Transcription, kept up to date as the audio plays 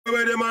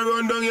boy them a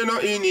run down, you know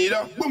in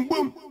either. Boom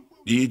boom.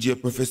 DJ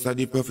Professor,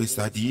 the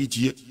Professor,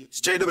 DJ.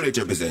 Straight over the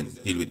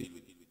represent. Deal with it.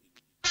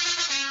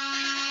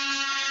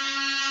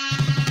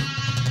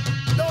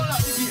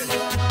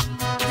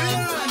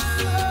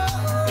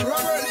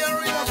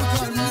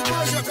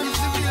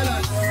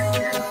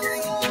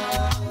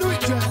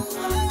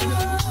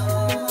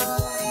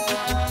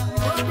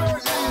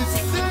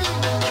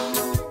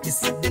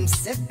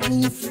 Set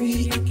me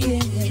free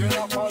again.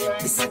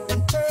 They said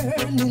them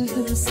turn me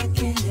loose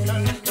again.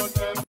 I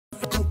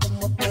forgot put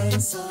my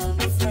pants on,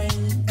 my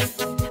friend. I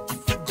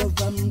forgot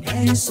run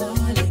dance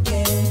all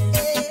again.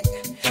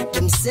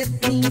 Them set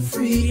me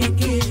free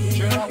again.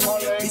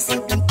 They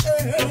said them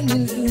turn me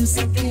loose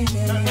again.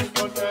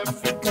 I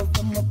forgot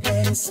put my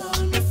pants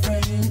on, my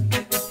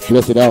friend.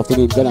 Blessed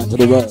afternoon, get out to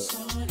the work.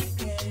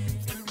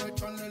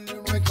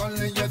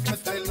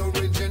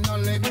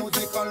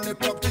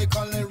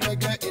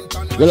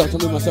 Good luck to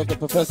me, myself, the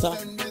Professor.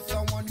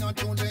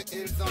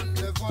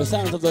 The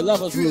Sounds of the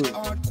Lovers Room,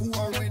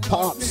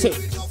 Part 6,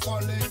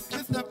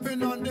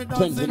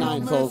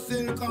 29th of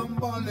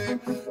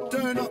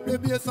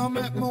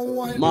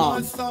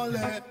March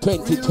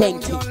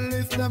 2020.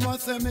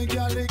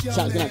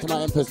 Shouts going out to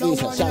my Empress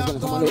Lisa. Shouts going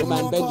out to my little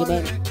man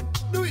Benjamin.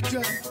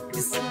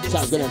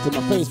 Shouts going out to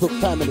my Facebook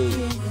family.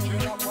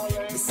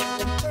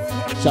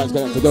 Shouts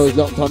going out to those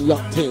locked on,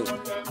 locked in.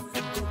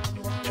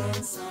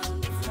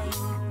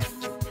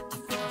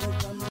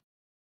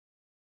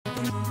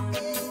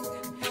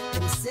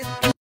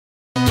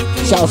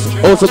 Shouts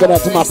also going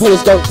out to my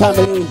Periscope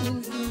family.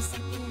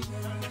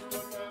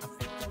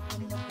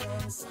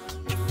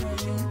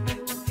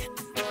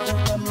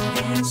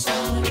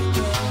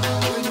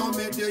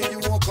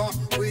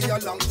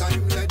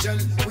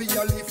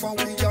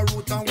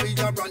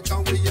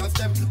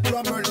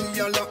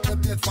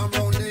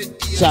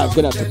 Shouts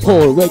going out to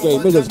Paul Reggae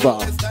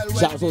Middlesbrough.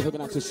 Shouts also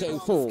going out to Shay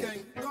Ford.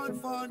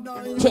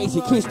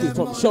 Tracy Christie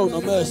from Show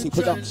No Mercy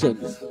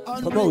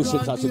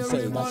Promotions, I should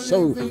say. That's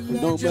Show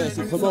No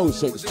Mercy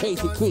Promotions.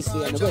 Tracy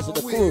Christie and the rest of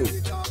the crew.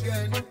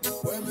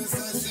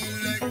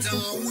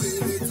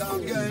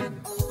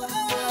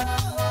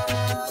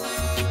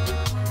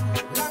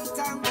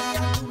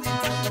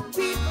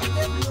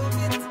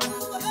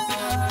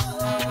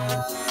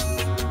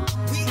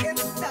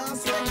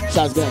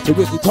 Shouts going out to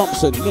Ricky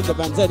Thompson, Linda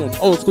Van Zetten,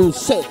 Old School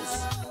Says.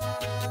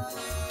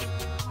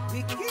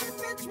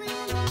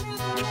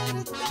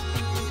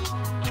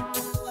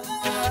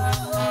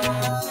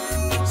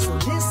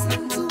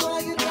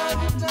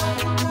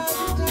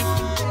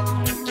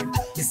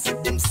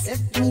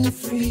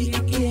 Free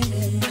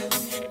again.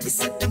 They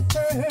said them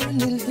turn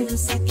me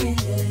loose again.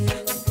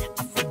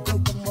 I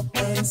forgot put my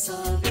pants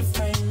on, my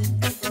friend.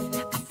 I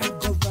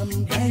forgot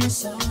run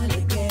dance all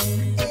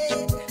again.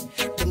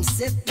 Them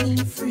set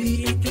me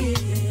free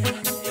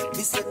again.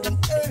 They said them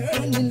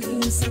turn me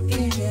loose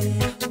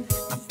again.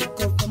 I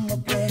forgot put my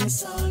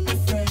pants on, my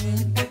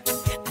friend. I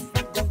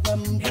forgot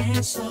run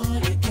dance all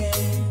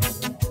again.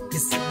 They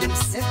said them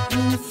set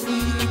me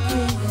free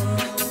again.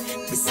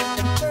 They said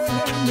them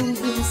turn me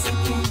loose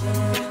again.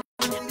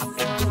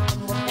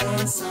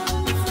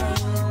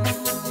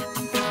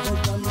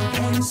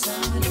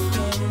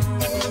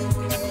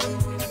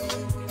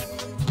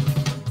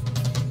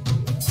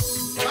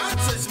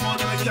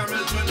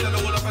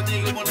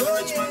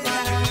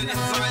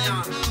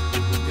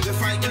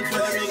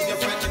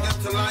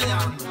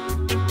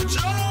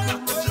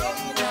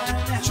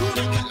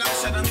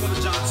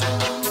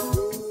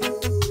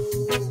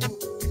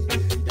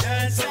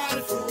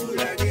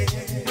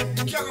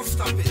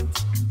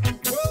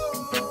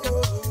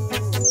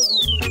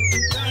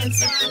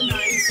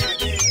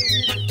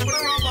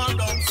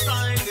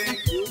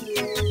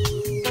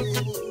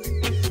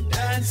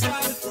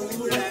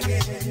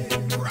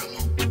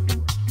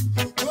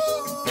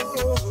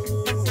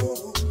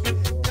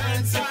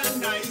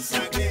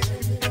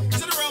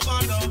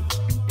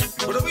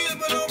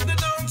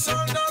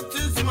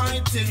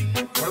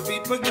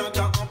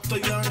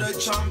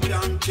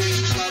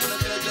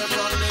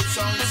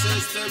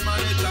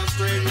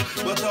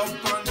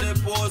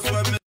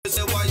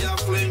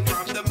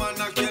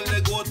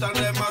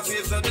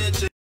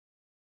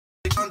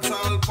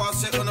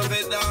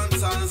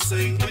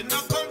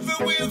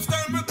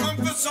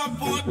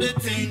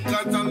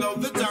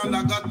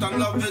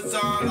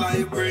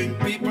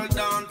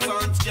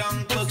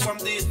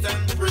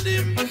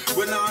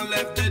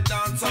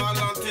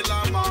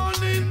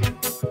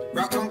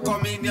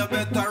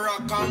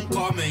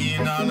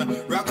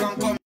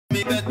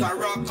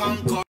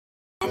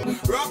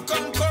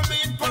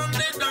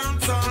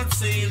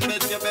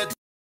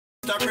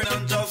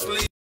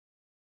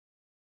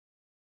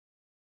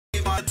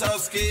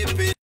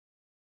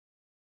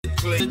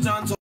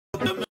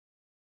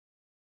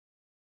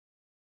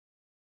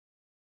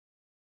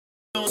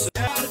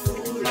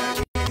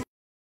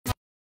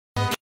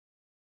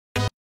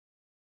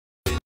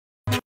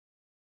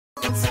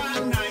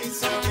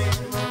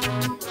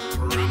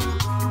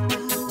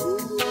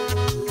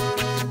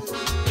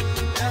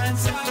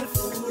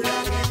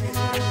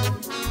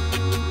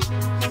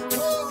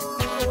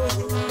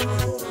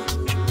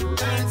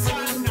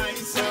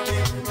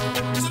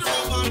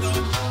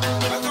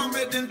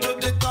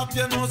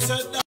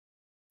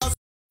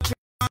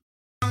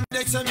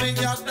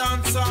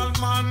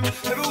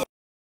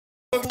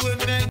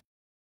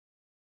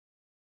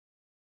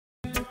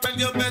 and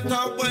you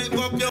better wake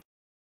up your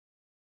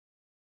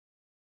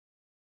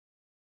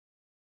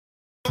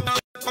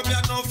come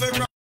here now for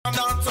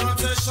dancehall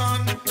session.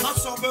 A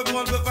sober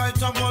ball with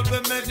vitamin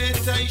with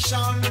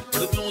meditation.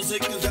 The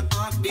music is the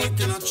heartbeat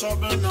in a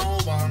trouble no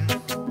one.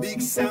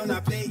 Big sound I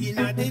play in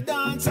at the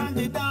dance and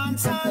the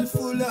dance all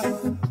full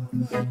of.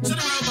 To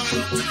the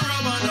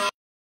rubber now.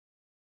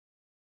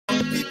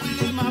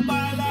 People in my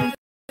ball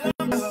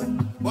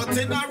but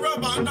in a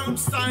rubber dub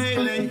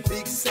style.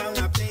 Big sound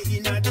I play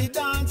in at the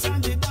dance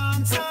and the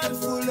dance all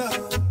full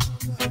of.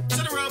 To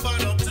the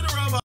rubber now, to the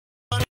rubber.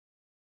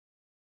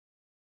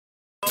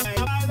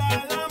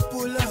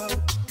 Pull up.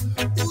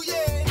 Ooh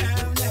yeah,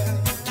 now,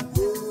 now.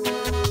 Ooh,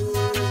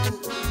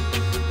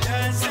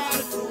 dance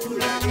all full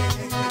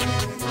again.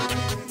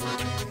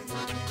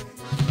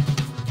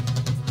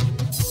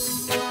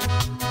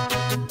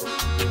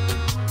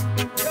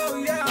 Yo,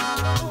 yo.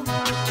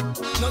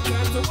 No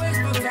time to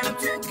waste, no time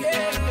to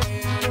get.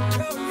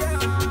 Yo, yo.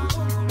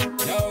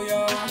 Yo,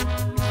 yo,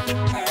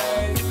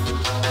 hey.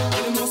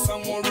 You know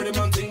someone ready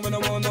man thing, but I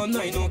want no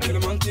nine, no kill a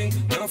man thing.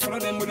 Now follow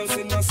them, we don't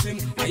sin, no sin.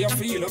 I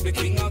feel of the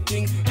king of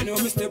king. You know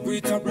Mr.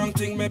 Breed up wrong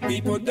thing, make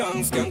people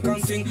dance, can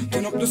sing.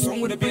 Turn up the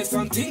song with the bass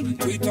and ting.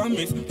 Tweet on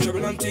me,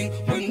 trouble and ting.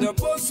 When the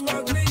bus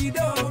walk lead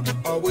out,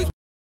 always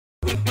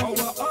our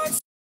hearts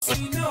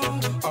see now.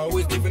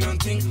 Always giving and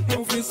ting.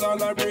 Love is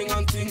all I bring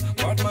and ting.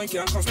 But man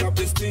can't stop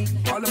this thing.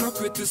 All of them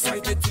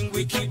criticize the thing,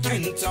 we keep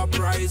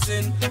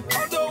enterprising.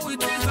 Although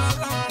it is a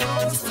long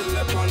road, still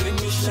upon the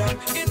mission.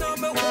 In our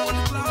own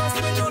class,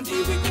 we don't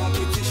deal with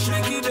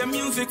competition. Give them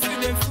music,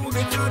 feed them food,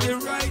 they got the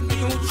right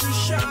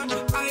nutrition.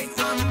 I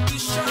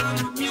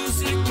ambition,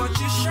 music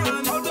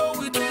magician.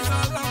 Although it is a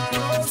long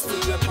road,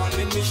 still upon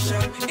the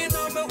mission. In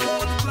our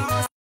own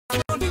class, we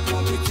don't deal with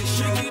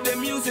competition. Give them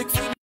music,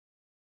 feed them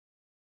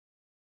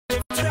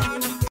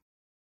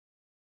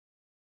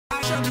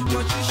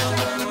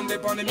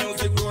on the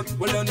music road,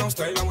 we learn enough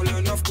style and we learn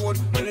enough code.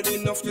 Melody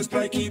enough just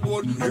like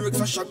keyboard. Lyrics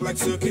are shot like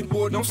circuit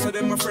board. Now say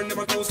them my friend,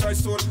 never close I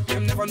sword.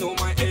 Them never know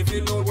my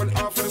heavy load. Well,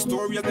 half of the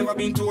story has never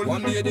been told.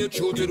 One day the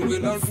truth it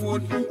will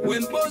unfold.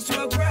 When buzz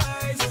will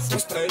rise, we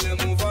style them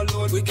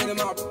overload. We get them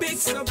a big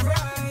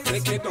surprise.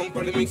 Take it down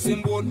on the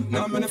mixing board.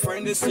 Now I'm gonna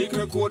find the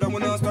secret code. I'm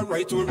gonna start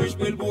right to a rich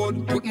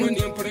billboard. Put my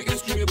name on the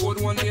history board.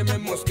 One day I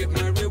must get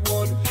my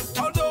reward.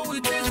 Although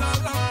it is a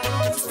long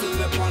road,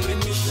 still upon the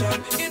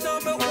mission. In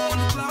my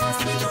own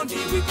class, we don't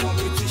deal with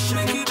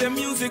competition. Give them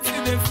music,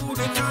 give them food,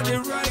 they got the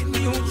right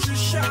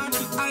nutrition.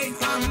 I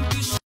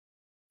ambition,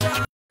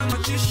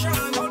 magician.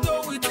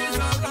 Although it is a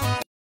long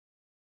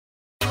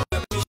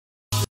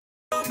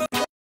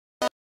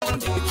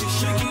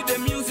competition. Give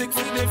them music,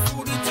 give them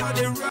food, they got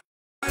the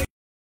right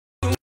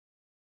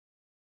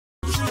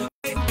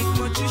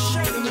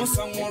magician. You know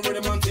someone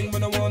ready man thing,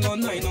 but I want no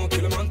nine, no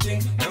kill a man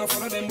thing. Now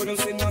follow them, we don't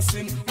say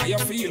nothing. I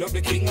feel of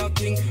the king of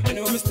king. I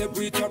know Mr.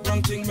 Breed up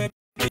wrong thing, maybe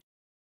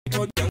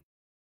people down.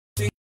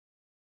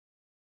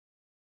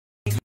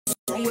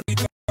 Song with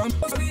the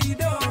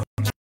leader,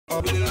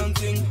 all the land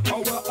thing.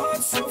 Our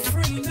hearts so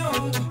free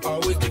now,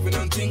 always giving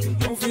and thing.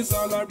 Love is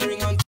all I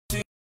bring and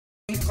thing.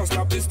 Can't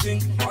stop this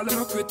thing. All of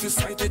them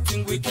criticize the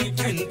thing, we keep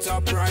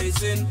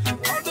enterprising.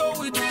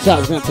 Although it is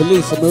shout out to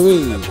Lisa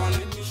Marie,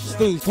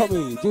 Steve,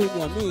 Tommy,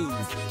 Junior, me,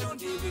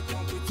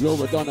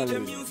 Laura Donnelly.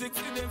 music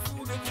for them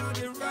food, they got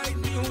the right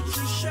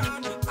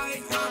nutrition.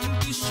 I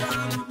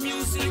ambition,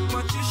 music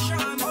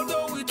magician.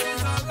 Although it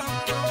is a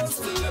long road,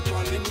 still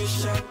upon the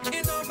mission.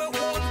 In our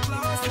own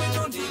class, we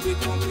don't deal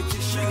with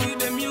competition. Give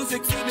them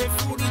music for them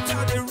food, they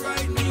got the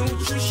right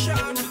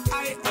nutrition.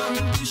 I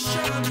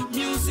ambition,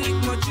 music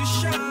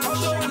magician.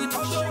 Although it.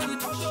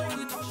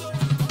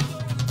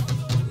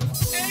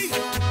 Hey,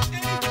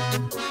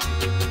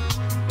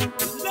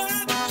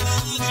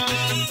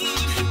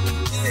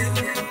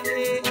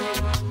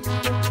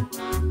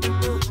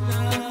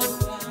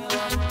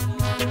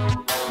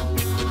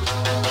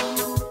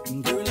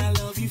 Girl, I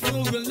love you for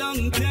a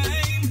long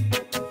time.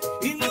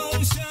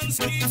 Emotions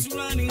keeps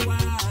running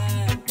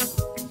wild.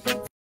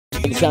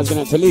 Big shouts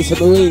going out to Lisa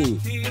Marie.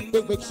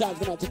 Big shouts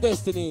going out to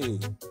Destiny.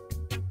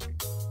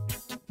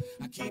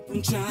 I keep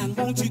on trying,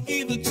 won't you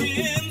give a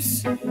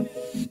chance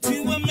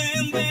to a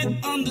man that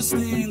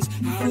understands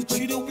how to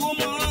treat a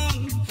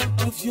woman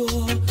of your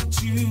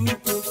true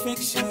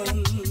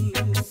perfection.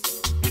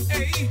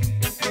 Hey,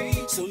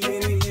 hey, so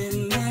many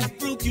men have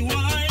broke your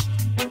heart.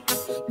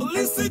 But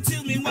listen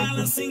to me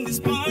while I sing this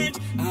part.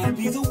 I'll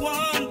be the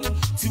one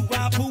to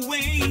wipe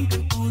away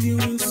all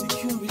your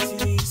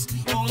insecurities.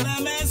 All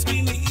I'm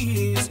asking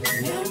is,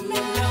 love me,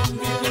 love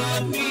me,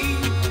 love me,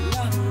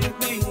 love me,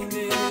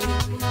 baby.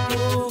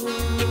 Oh,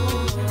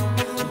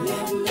 love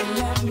me,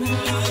 love me,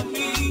 love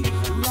me,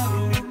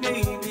 love me,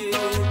 baby.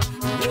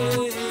 Yeah.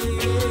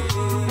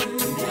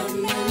 Love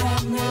me,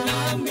 love me,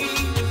 love me,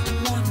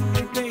 love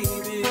me,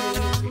 baby.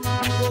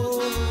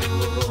 Oh,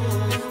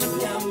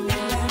 love me,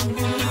 love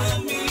me,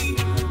 love me,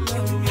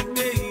 love me,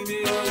 baby.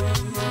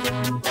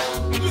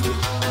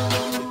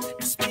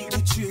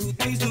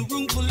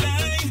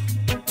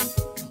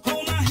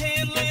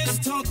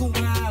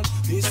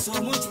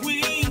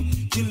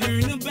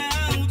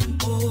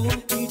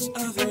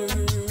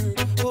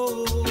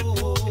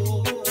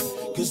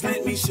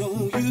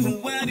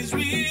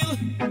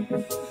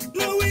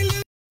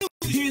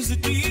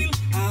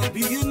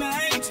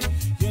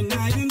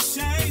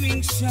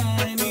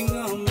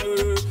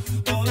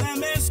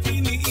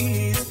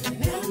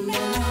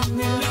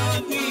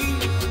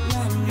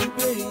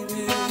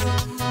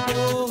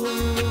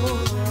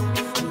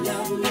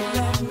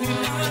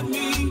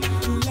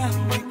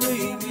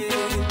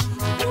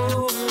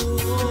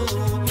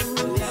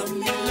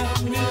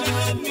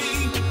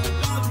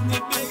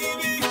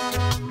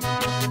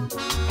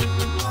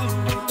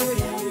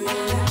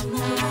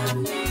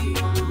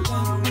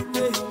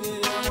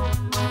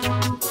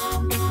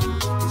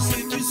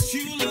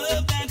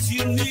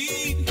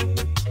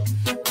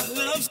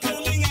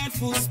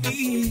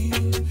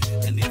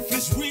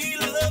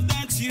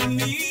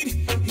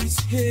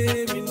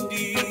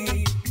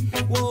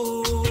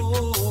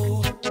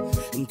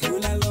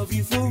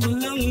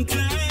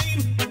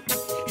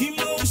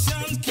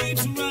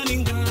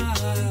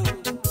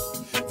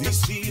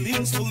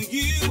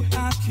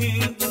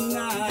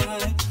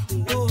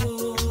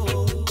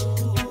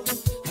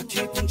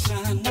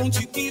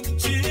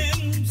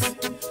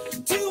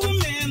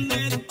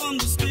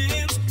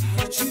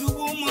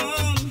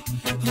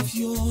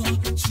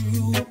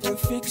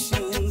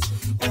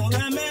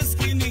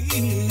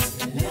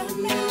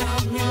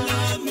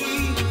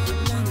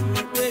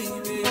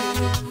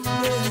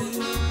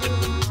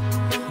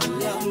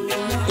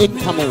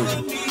 Incoming.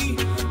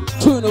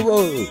 2 in a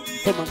row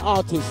from an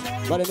artist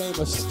by the name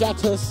of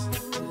Status.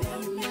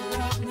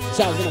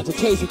 Shouting out to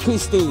Casey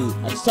Christie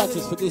and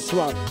Status for this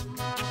one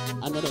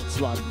and the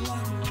next one.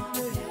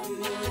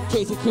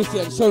 Casey Christie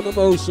and Show No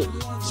Motion.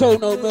 Show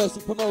No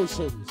Mercy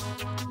Promotions.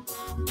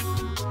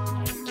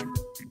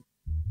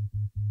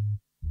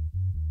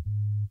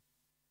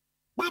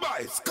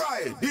 Bye-bye,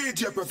 Sky,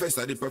 DJ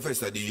Professor, the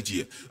Professor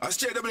DJ. I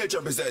straight up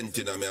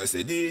representing them, I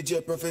say,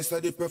 DJ Professor,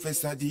 the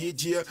Professor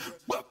DJ.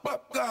 Bop,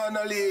 bop,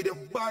 gonna lay the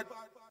bad.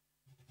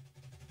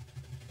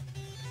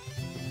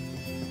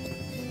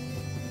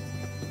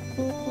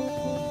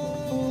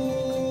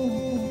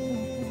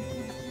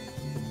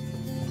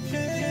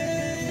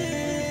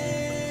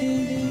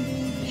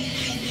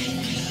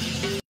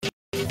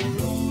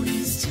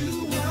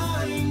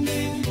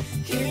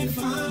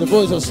 The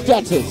voice of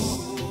Status.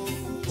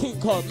 King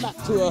called Mac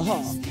to her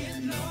heart.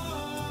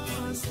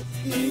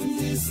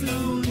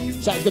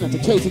 Shouting out to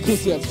Tracy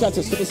Christie and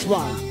Status for this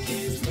one.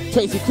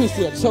 Tracy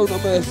Christie and Show No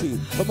Mercy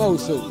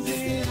Promotions.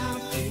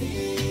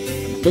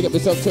 Big up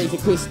yourself, Tracy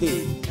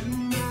Christie.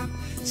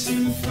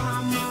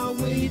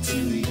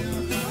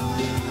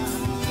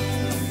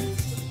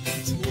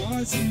 It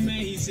was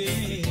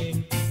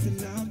amazing, the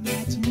love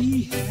that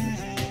we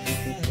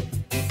had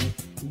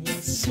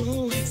was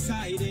so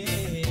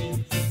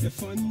exciting, the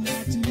fun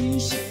that we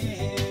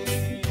shared.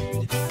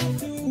 I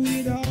threw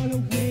it all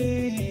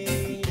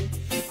away,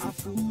 how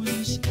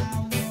foolish I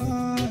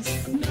was.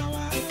 Now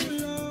I'm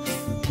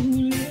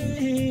lonely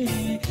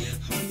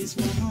on this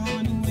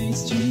one-way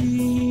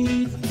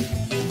street.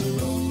 The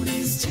road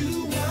is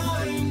too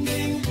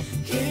winding,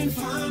 can't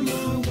find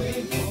my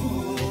way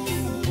home.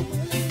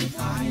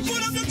 I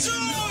just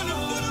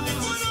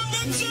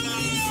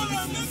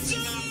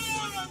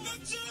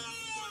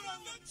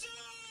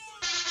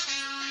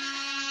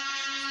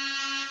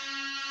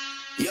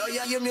Yo,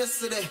 you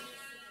missed today.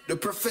 The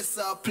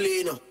Professor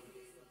playing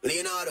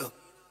Leonardo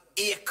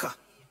Eka.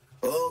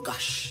 Oh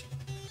gosh.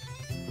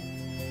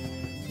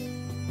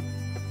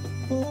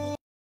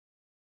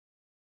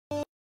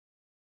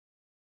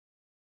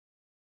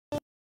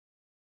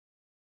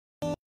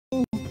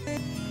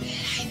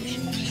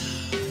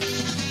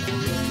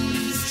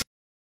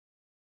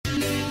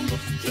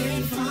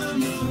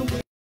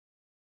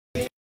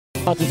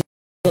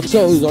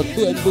 Shows on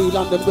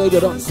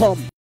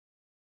dnblondonradio.com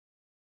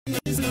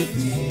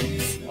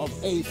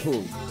of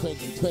April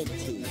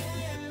 2020.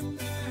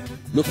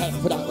 Look out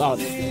for that one.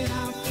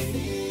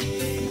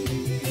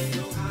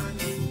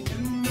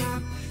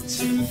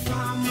 to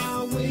find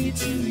my way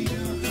to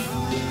your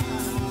heart.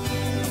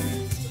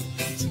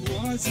 It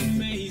was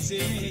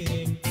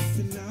amazing,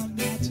 the love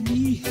that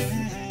we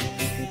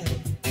had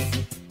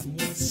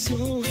was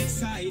so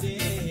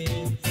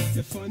exciting,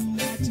 the fun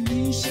that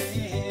we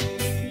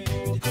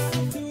shared. I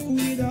threw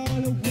it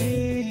all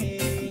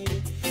away,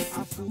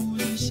 how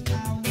foolish I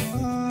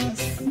was.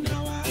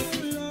 Now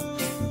I'm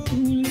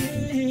lonely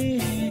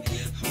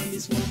on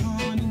this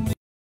one way.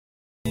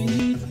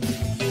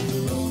 The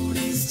road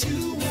is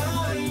too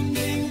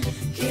winding,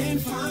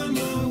 can't find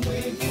my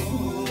way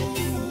home.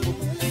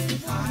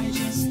 I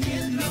just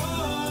get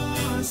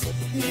lost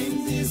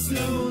in this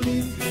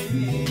lonely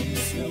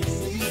place.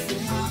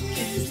 I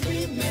can't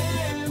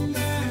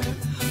remember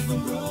the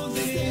road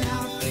that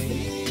I've been.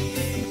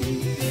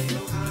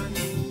 I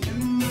need a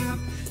map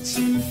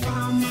to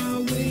find my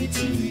way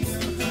to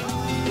your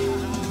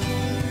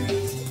heart.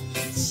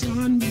 It's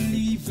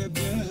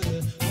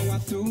unbelievable how I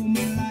threw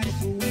my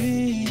life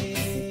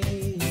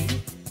away.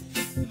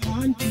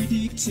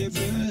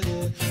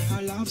 Unpredictable,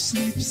 our love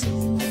slips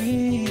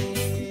away.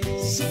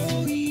 So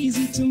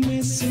easy to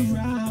mess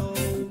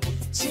around,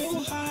 so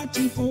hard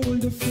to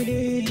hold the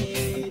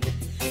faith.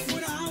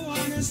 But I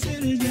wanna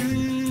settle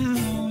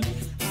down,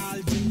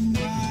 I'll do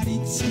what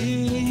it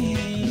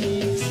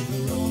takes. The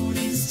road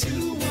is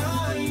too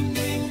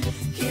winding,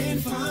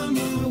 can't find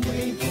my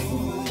way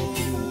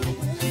home.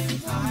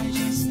 I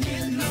just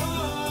get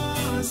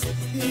lost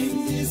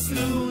in this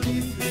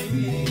lonely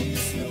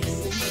place.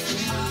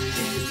 I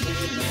can't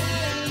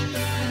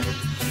remember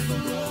the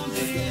road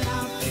that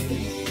I've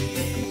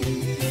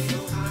been. No,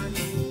 I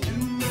need a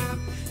map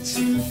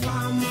to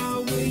find my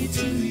way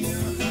to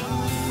your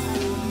heart.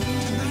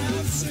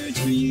 I've searched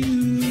for you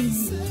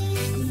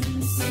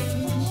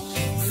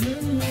all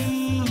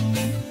around.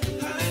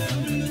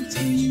 I've looked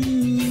for you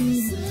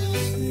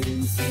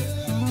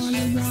all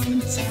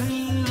around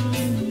town.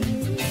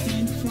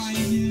 Can't find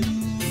you.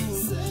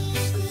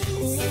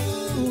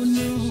 Oh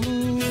no,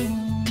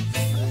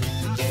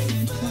 I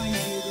can't find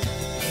you.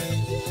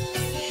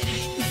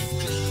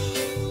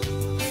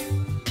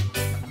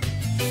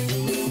 The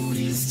road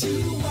is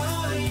too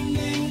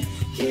winding,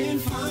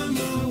 can't find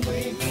my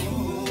way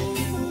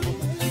home.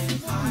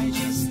 I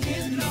just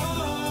get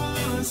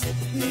lost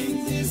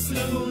in this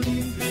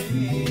lonely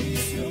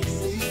place.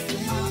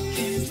 I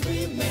can't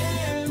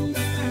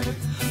remember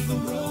the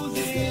road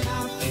that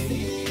I've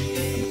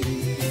been.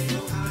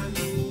 I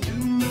need a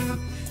map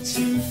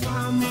to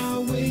find my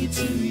way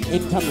to your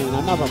Incoming,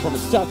 another from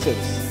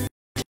Status.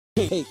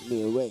 Take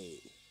me away.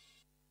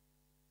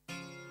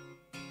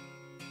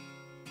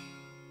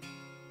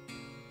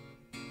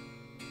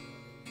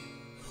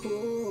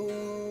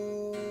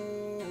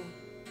 Oh,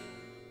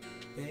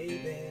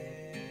 baby,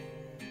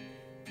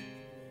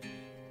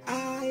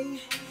 I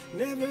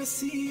never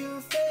see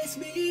your face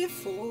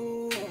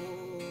before,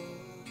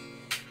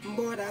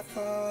 but I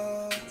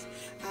thought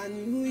I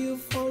knew you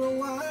for a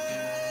while.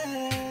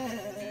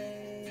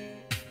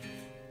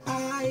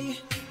 I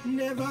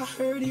never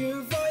heard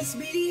your voice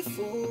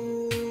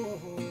before,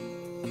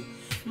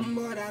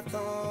 but I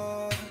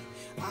thought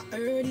I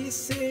heard you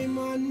say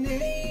my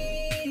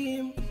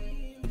name.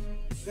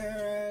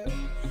 Girl,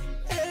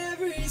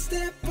 every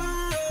step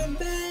I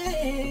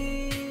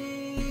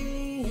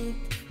make,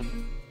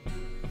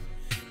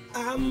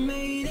 I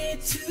made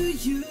it to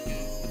you.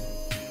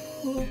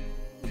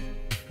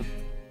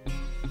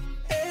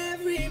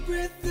 Every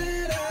breath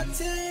that I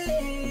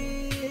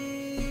take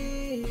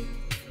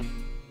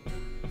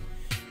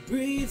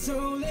breathes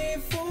only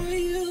for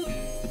you.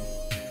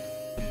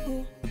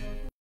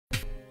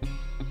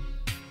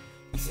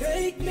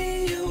 Take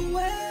me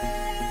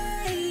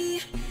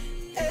away,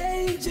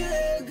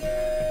 angel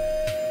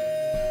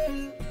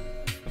girl.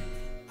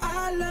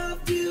 I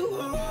love you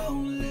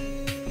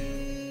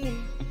only.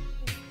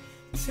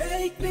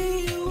 Take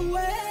me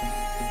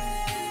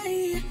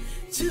away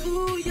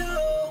to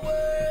your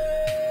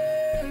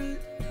world.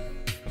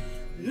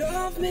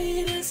 Love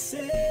me the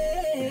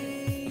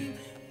same.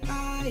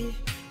 I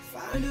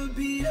find a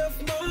beat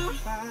of my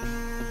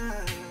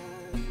heart,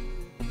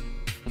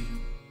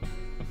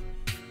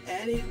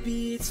 and it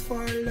beats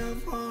for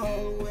love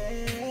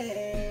always.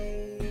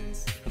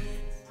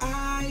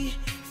 I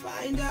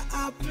find the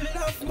apple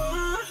of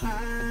my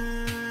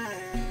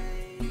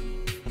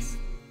eyes,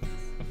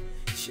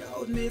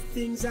 showed me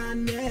things I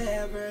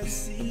never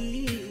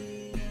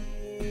seen.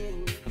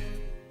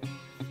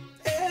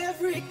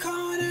 Every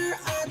corner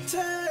I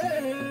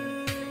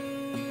turn,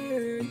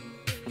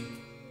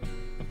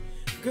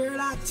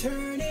 girl, I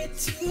turn it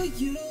to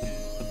you.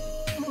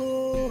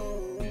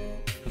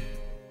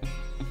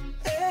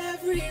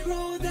 Every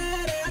road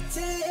that I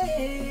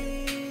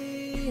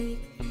take,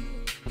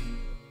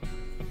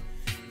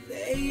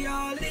 they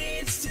all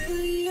leads to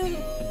you.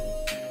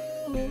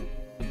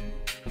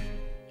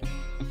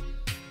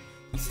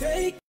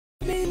 Take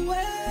me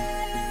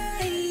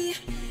away,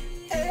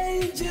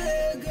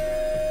 angel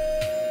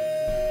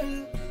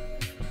girl.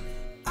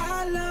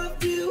 I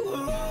love you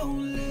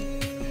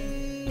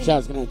only.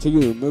 Shouts going out to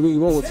you, Marie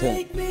Walton.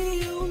 Take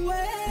me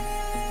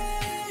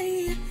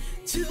away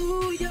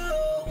to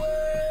your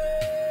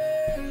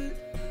world.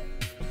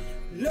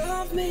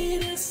 Love me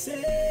the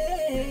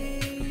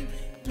same,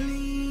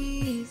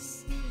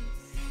 please.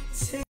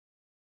 Take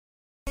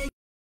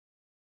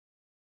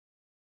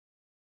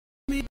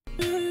me.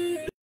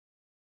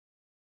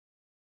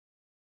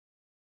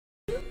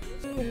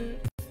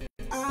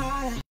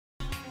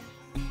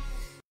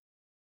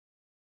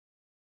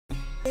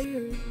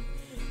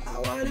 I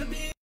wanna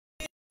be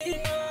in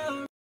your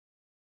arms.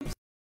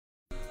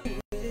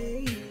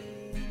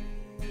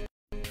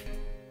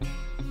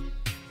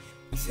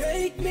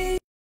 Take me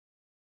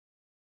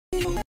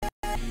away,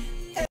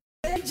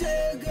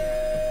 angel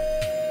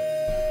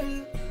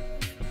girl.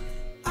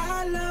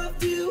 I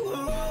love you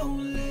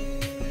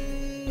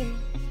only.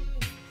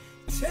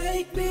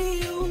 Take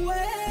me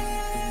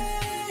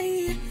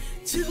away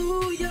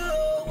to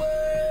your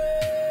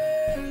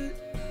world.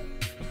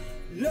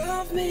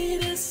 Love me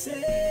the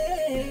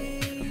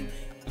same.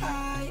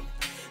 I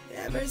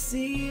never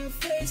see your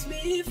face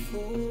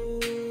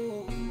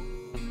before,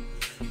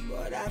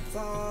 but I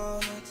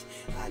thought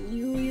I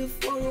knew you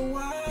for a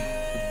while.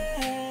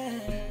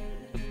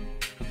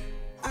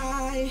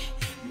 I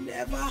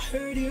never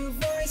heard your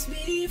voice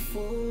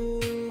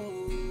before,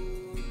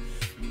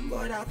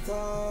 but I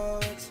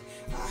thought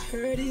I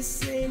heard you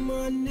say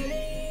my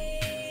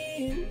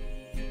name.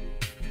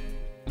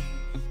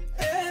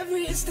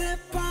 Every step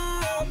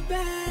I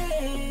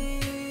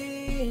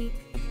make,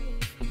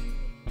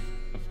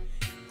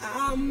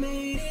 I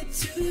made it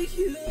to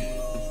you.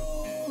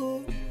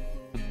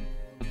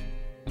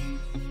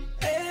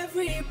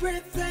 Every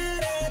breath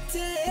that I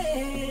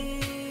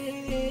take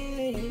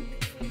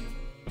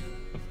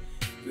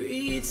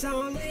breathes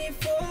only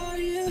for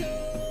you.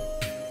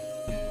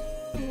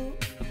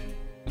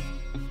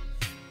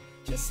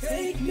 Just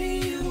take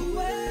me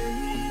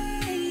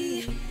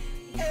away,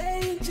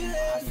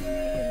 angel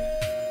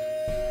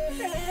girl,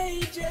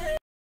 angel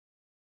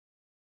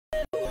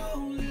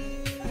only.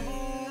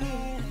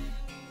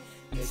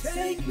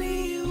 Take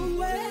me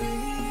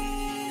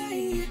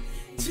away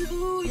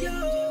to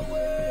your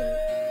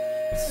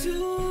world, to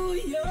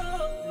your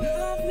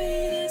love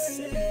me the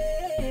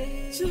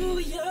same, to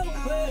your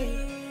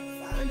way.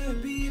 Find the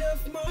beat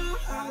of my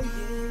heart.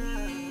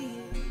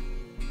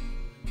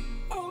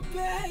 Oh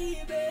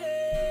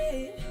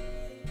baby,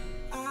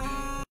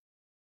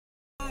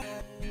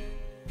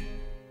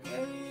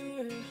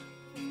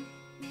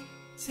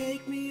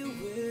 take me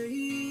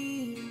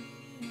away,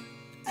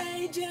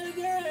 angel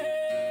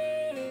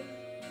girl,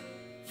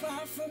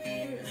 far from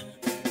here.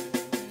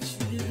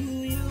 To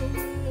your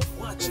world.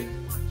 Watch it.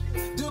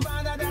 Do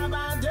ba da da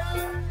ba do.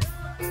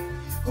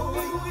 Oh,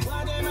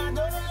 what am I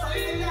doing?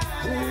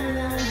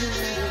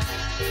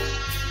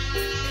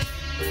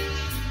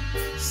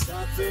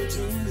 Suffer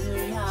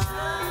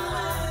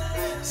tonight,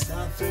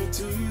 suffer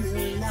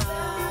tonight,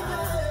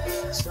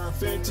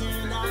 suffer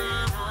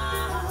tonight,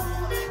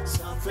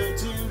 suffer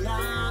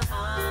tonight.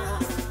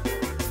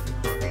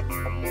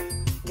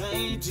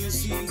 Can't you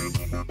see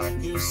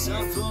you're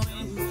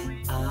suffering?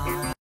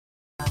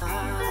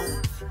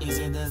 Is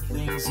it the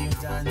things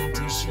you've done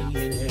to she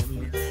and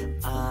him?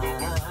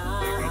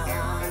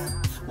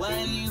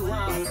 While you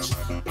watch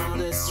all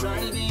the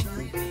striving,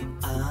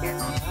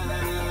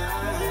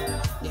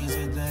 is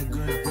it the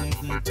good they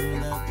did to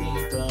the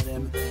people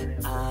them?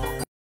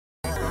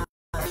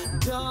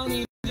 Don't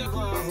need to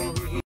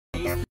worry.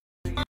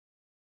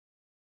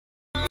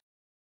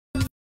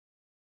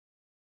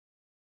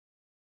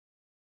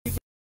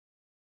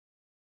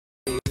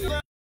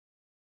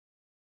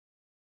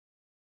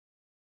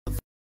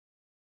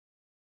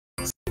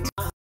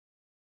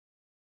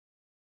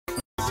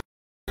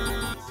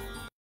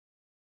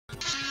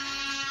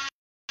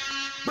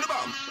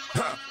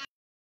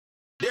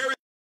 There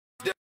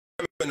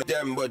is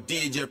them, but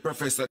DJ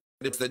Professor,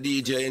 the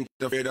DJ ain't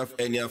afraid of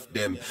any of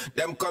them.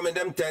 Them coming,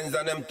 them tens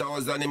and them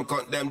thousands, him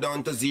cut them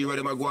down to zero,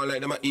 them a go on like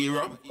them a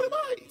hero.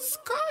 Bye-bye,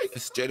 Sky.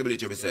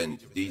 SJW%,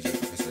 DJ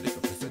Professor, the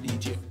Professor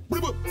DJ.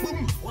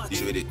 Boom.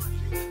 Deal with it.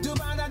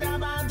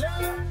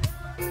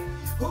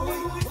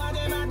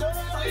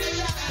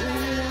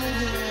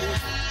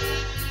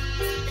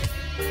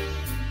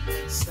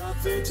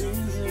 Suffer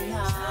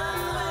tonight,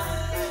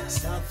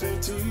 suffer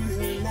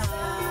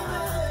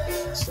tonight,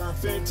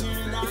 suffer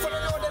tonight. If I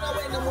don't know that I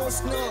went the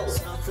most now,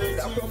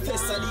 that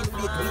Professor little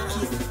bit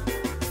wicked.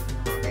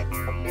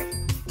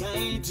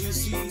 Can't you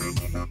see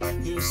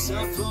you're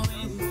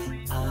suffering?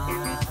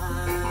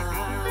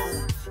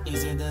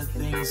 Is it the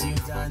things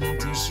you've done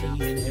to she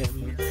and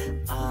him?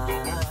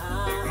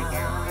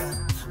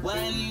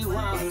 While you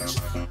watch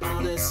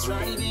all the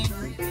striving,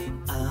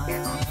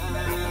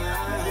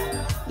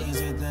 is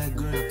it the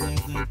good they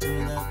did to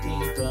the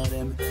people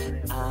them?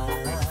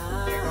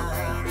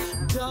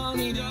 Don't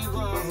need to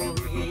worry,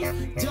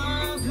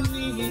 don't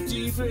need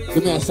to fret.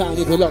 Give me a sign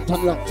if you're locked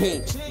and locked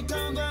in.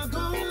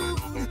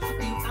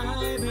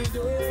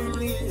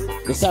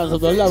 The sounds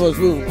of the Lovers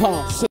Room,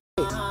 Part 6.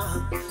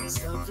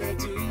 Suffer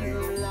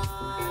tonight,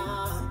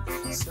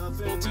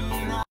 suffer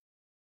tonight,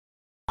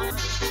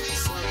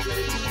 suffer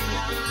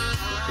tonight.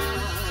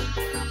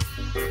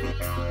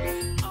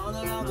 All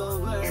around the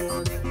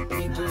world,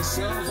 people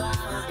survive.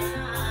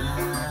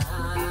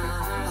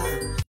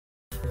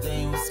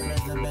 They will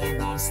spread the bed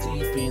they're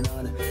sleeping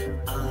on.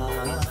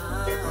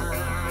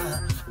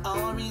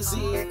 Or is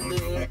it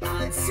their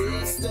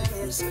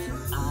ancestors?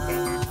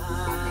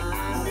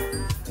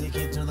 Take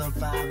it to the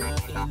Father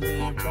in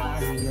their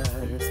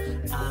prayers.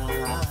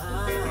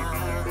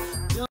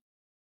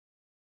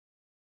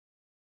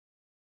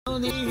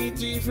 Don't need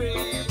to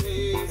fret.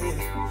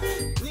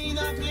 Clean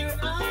up your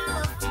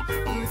heart,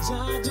 you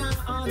charge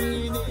on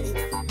it.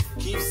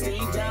 Keep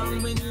staying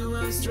down when you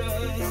are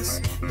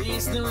stressed.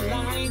 There's no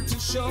light to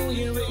show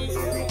you it.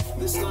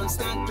 The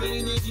constant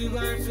pain that you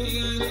are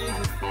feeling,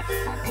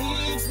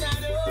 it's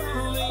not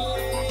over yet.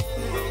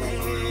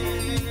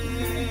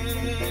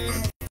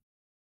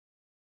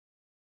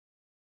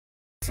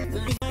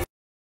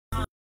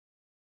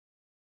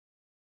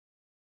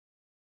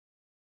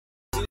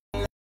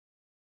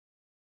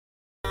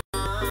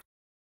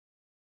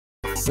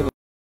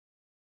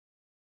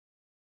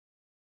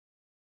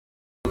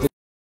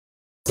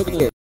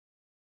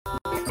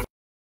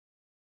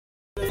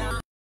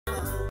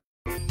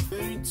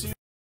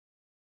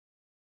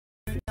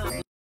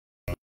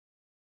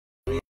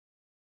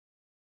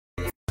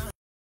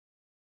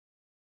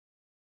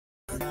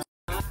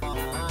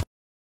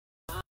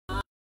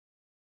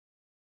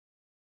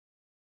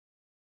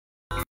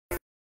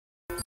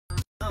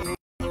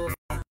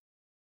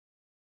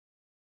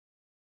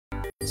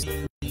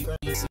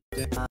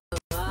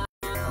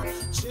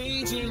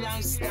 Changing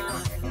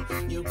lifestyle,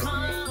 you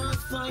can't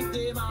fight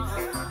them all.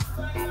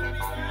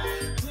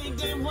 Take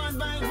them one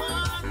by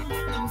one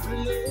and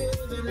play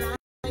them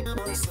like a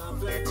monster.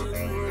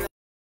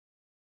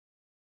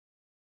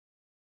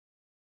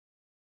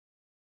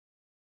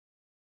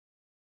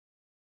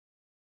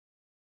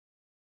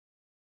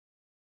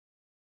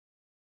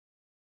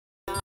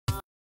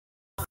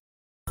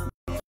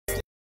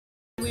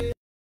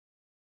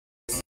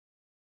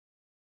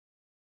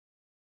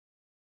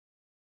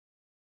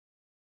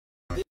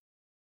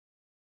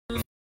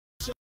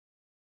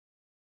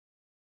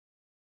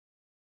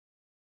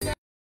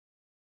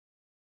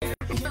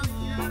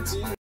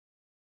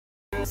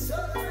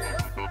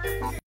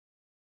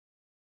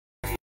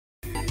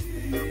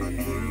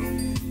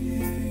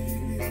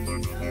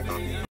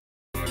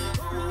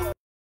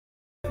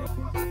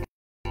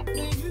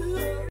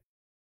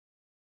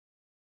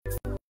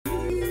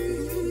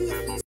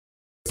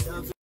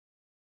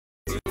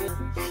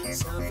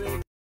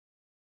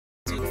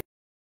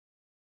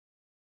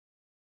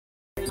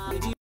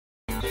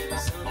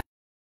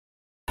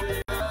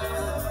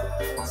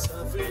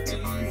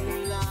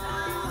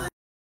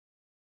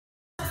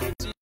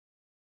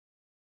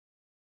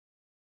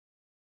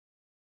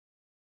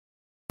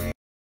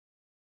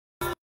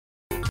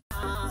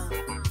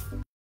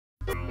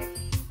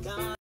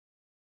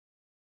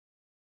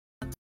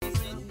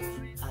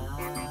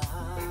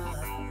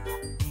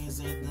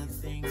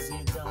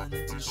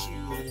 wish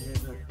you were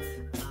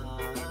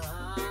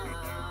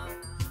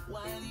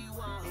while you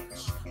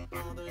watch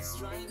others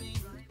driving.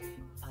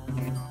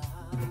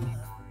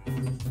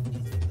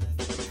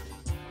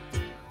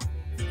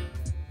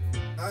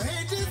 I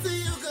hate to see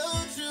you go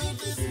through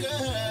this,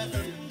 girl.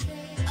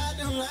 I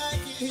don't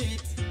like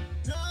it.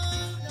 No,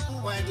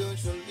 why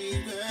don't you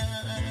leave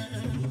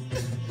her?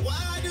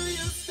 Why do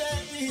you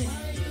stay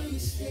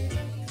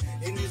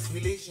in this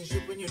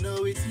relationship when you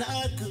know it's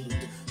not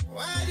good?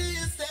 Why do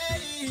you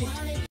stay?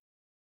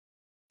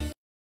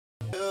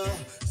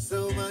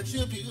 So much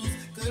abuse,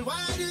 girl,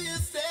 why do you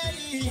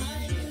stay?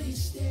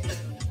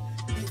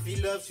 If he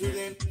loves you,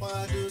 then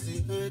why does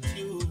he hurt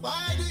you?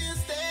 Why do you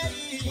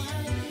stay?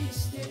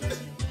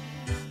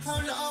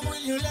 How long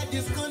will you let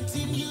this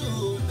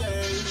continue,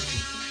 girl?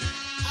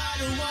 I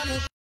don't wanna.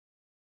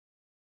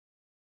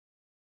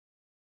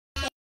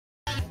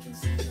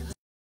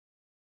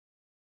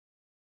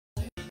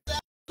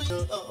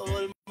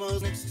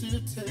 Almost next to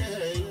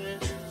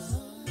tears,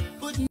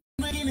 but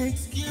making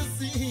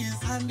excuses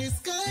and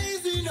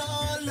disguising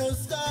all those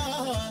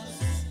stars.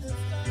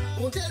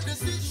 Won't help the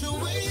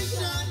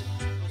situation.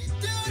 It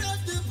don't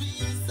have to be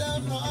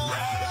somehow.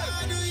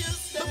 Why do you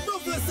stay? The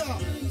professor,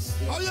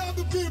 I have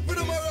the people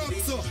in my rock,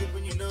 so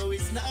when you know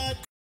it's not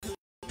good.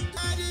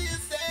 Why do you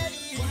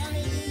stay?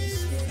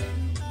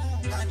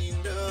 And you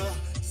know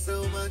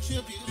so much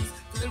abuse.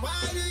 Girl,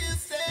 why do you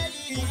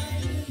stay?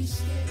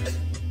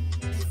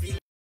 If he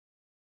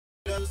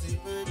loves he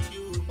hurt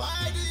you,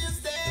 why do you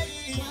stay?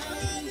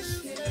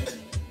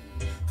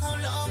 How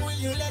long will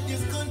you let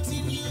this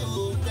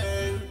continue,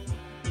 girl?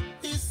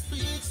 He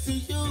speaks to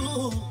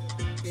you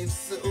in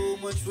so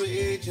much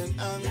rage and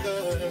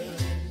anger,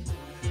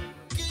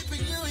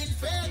 keeping you in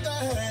fear,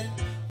 girl,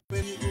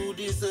 when you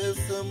deserve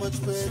so much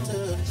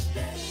better.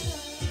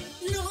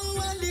 No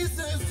one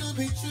deserves to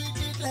be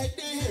treated like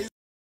this.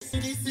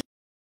 This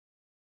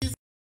is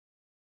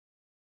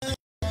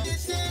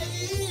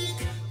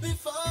mistake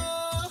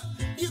before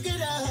you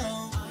get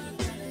out.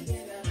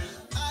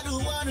 I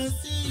don't wanna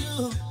see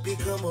you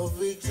become a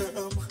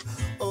victim.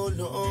 Oh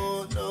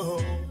no,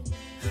 no.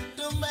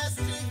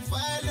 Domestic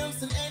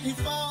violence in any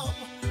form.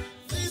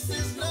 This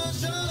is no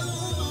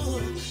show.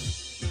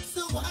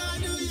 So why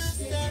do you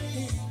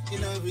stay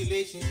in a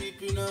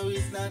relationship you know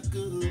it's not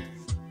good?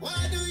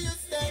 Why do you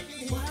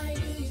stay? Why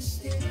do you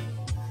stay?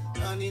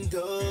 And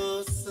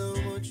endure so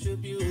much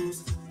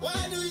abuse.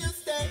 Why do you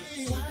stay?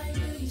 Why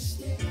do you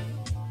stay?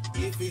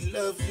 If he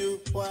loves you,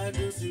 why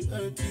does he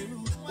hurt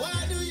you?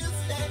 Why do you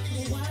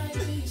stay? Why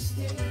do you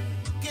stay?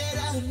 Get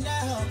out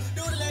now.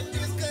 Don't let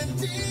this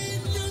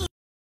continue.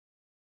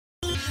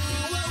 You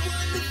are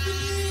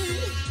wonderful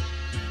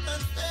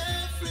and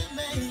every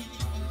man.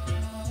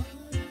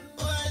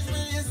 Wise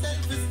with your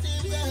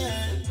self-esteem,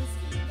 girl.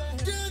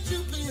 Don't you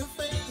be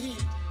afraid.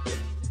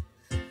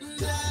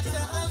 Not to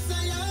have so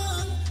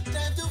young.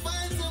 Time to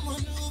find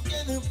someone who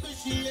can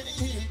appreciate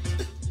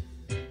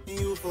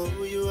you for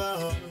who you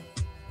are.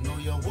 Know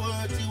your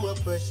worth, you are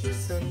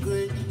precious and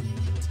great.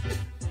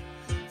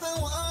 I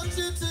want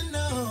you to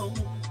know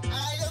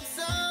I am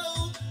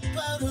so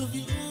proud of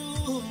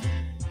you.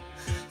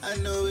 I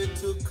know it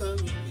took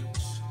courage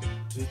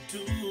to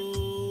do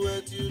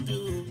what you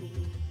do.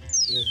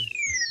 Yeah.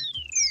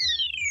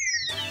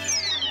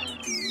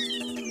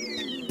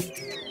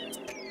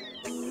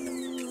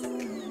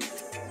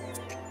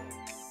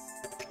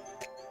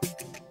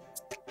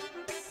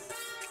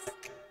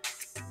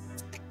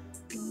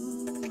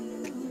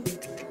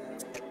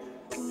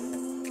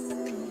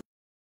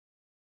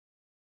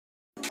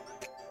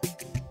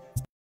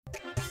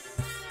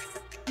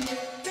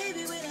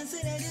 Baby, when I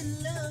said I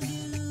didn't love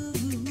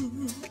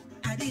you,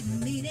 I didn't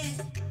mean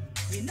it.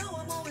 You know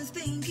I'm always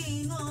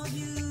thinking of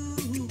you.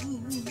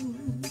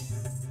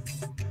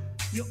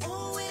 You're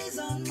always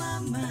on my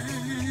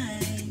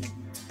mind.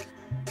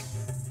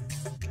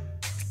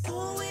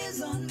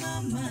 Always on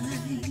my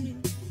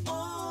mind.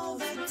 All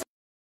the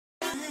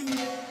time.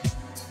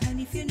 And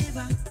if you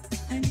never,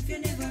 and if you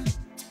never,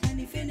 and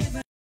if you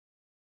never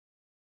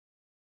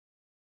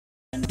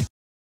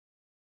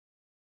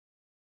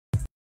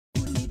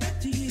put me back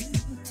to you,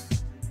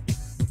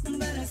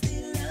 but I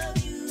still love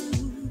you,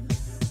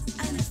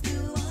 and I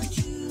still want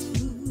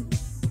you.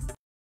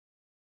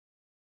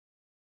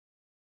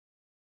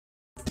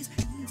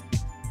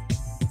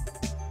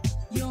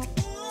 You're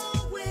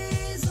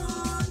always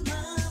on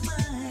my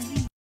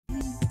mind,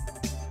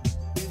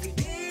 every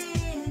day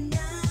and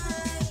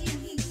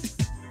night.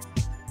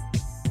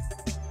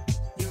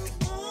 You're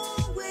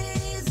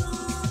always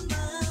on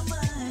my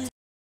mind,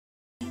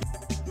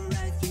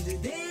 right through the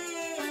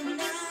day and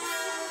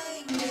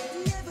night.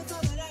 Never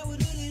thought that I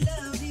would really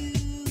love you.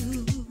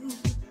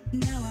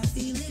 Now I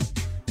feel it.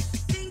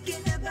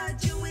 Thinking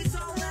about you is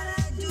all that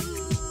I do.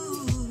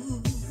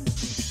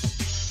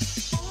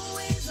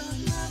 Always on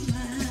my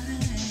mind.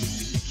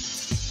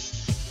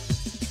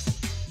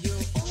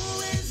 You're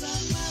always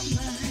on my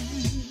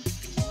mind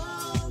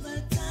all the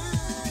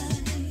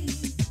time.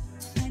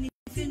 And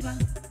if you never,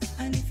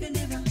 and if you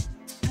never,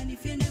 and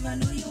if you never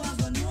know you are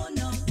gonna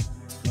know,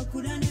 but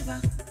could I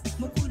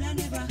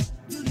never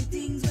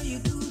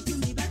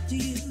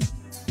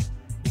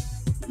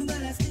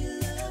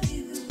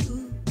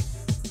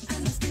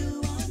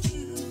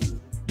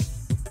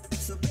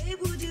So babe,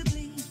 would you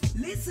please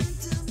listen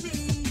to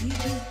me?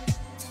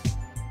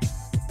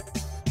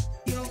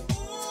 You're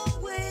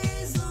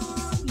always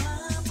on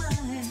my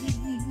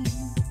mind,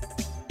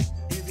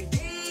 every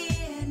day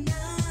and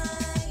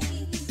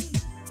night.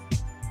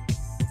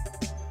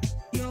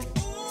 You're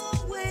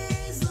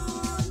always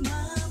on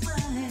my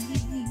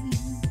mind,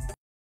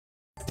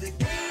 the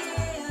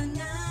day and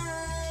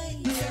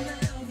night. And I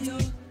love you,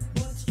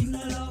 but you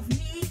don't love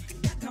me.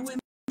 That's how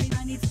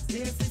I need to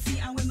see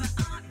how when my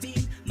heart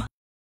beat. My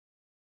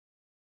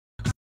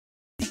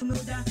you know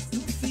that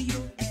good for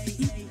you,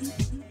 hey.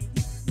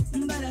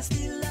 But I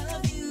still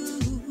love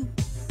you,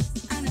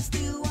 and I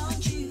still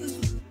want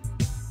you.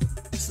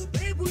 So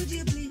babe, would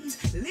you please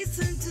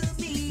listen to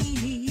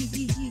me?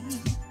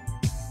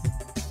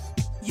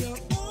 You're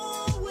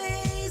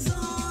always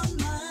on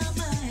my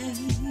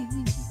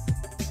mind,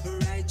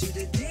 right to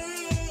the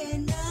day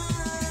and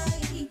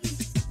night.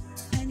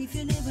 And if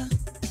you never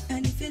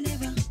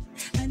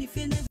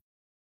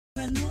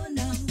know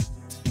now,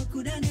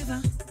 could I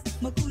never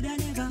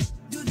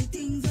do the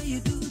things that you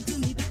do to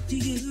me back to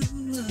you.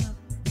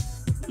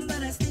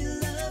 But I still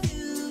love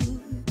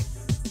you,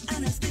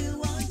 and I still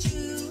want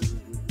you.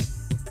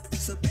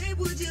 So babe,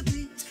 would you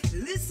please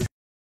listen?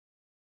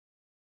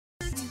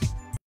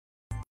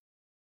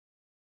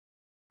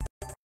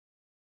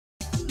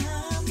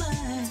 My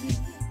mind,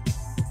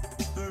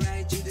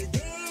 right to the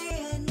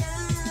day and night.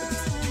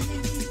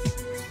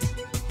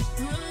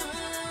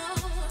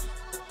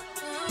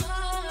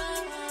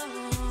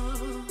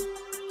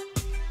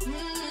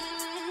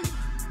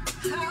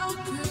 How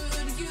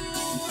could you?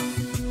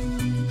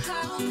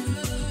 How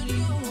could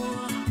you?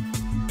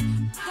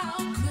 How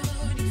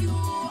could you?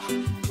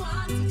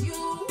 What did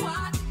you?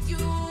 What did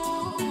you?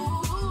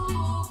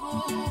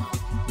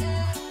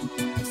 Yeah.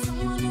 If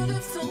someone would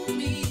have told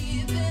me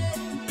that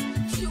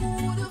you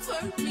would have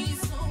hurt me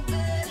so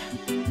bad,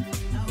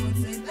 I would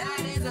say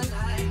that is a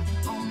lie.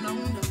 Oh no,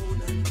 no,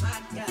 not my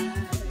guy.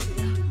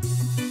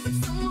 If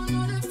someone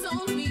would have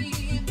told me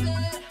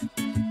that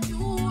you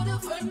would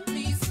have hurt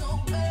me so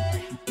bad,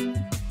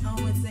 I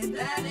would say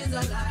that is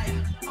a lie.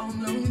 Oh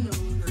no, no,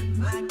 not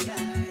my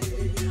guy.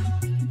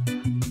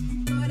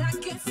 But I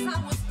guess I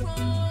was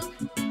wrong.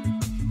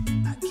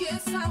 I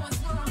guess I was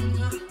wrong.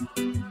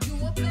 You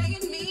were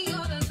playing me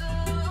all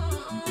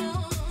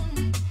along.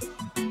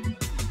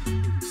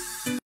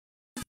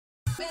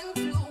 Been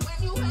through when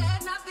you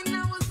had nothing, I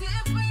was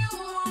there for you,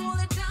 hold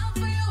it down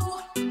for you.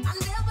 I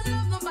never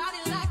loved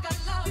nobody like I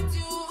loved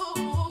you.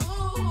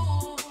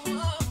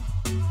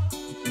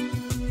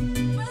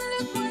 But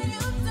look what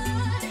you've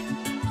done.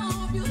 I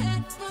hope you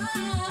had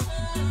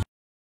fun.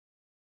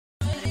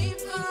 Had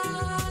fun.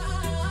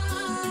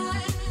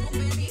 Oh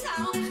baby,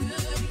 how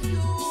could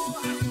you?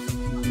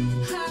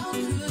 How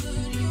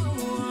could you?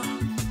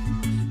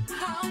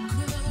 How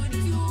could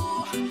you?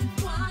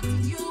 What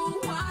did you?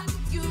 What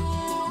did you?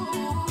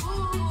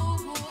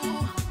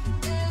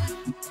 Yeah.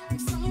 If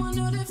someone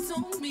would have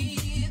told me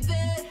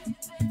that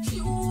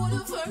you would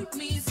have hurt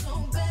me so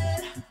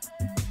bad,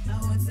 I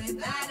would say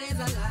that is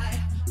a lie.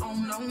 Oh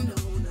no, no,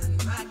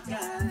 not my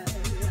guy.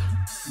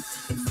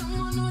 If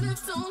someone would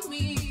have told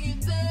me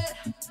that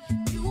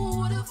you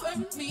would have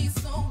hurt me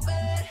so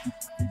bad,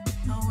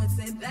 I would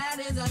say that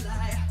is a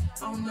lie.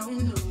 Oh no,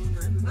 no,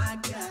 not my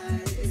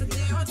guy. So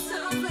there are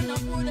times when I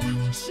woulda,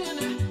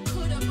 shoulda,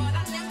 coulda, but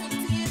I never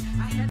did.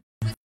 I had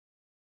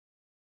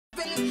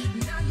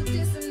now you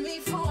dissing me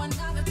for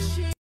another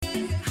chick.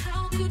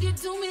 How could you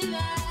do me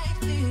like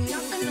this?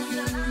 Jumping on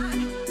the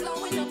line,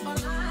 blowing up a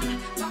line,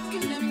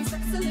 talking them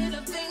sexy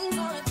little things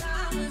all the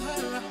time with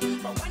her.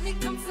 But when it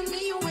comes to me,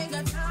 you ain't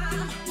got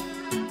time.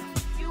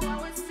 You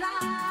always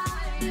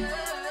tired.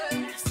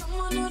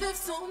 Someone would have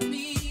told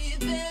me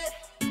that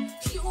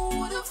you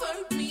would have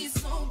hurt me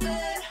so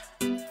bad,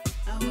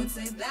 I would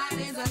say that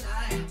is a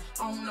lie.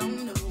 Oh no,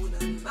 no,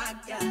 not my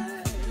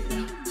guy.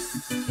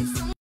 If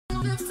someone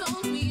would have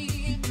told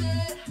me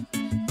that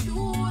you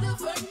would have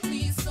hurt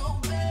me so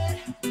bad,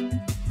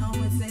 I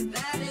would say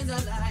that is a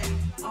lie.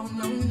 Oh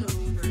no, no,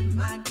 not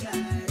my guy.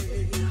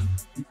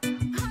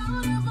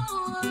 Out of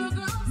all the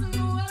girls in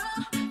the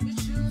world, you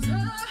choose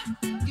her.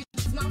 You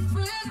choose my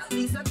friend. At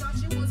least I thought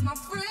she was my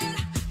friend,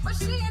 but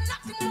she ain't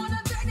nothing more than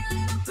a dirty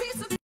little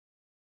piece of.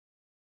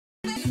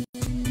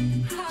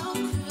 How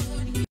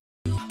could you?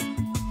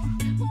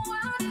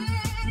 Why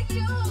did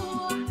you?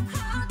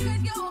 How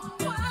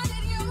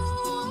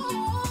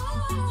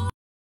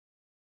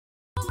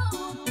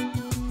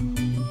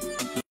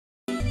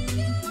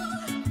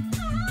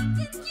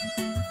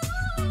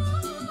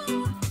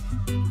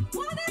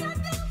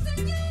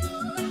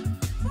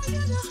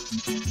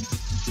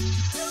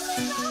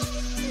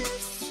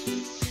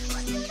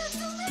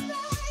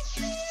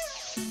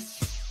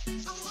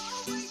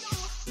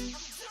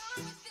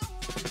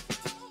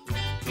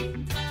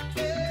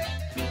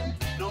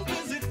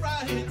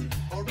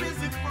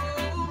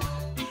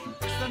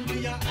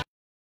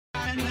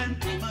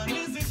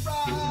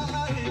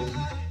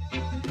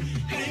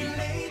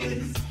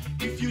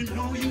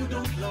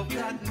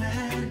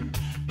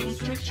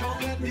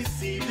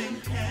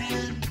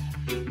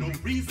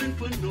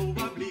for no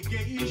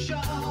obligation.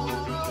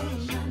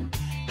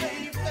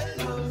 Hey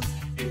fellows,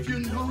 if you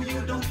know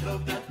you don't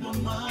love that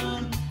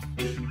woman,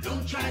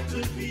 don't try to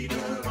lead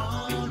her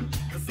on,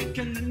 cause it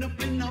can end up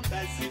in a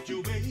bad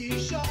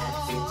situation.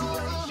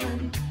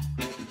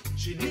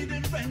 She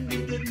needed rent,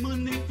 needed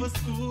money for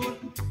school,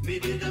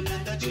 needed a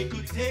man that she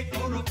could take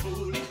for a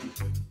fool.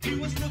 He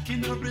was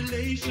looking a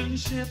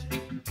relationship,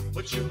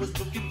 but she was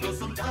looking for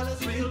some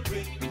dollars real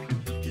quick.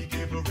 He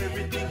gave her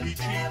everything, he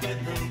treated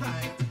her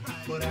right,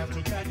 but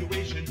after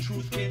graduation,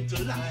 truth came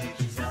to light.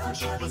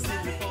 She was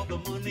in it for the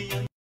money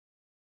and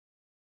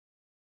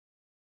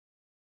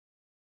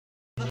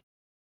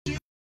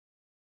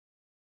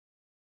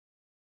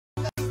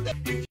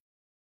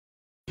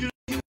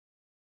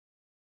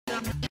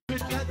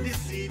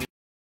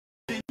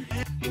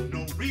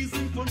no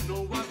reason for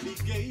no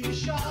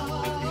obligation.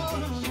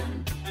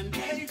 And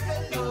hey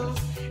fellows,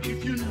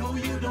 if you know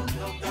you don't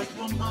love that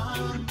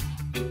woman,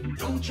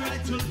 don't try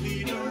to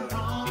lead her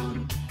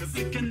on, cause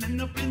it can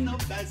end up in a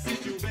bad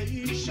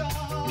situation.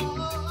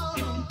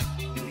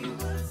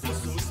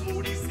 So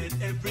smooth, he said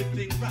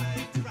everything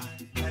right,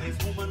 and his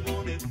woman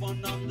wanted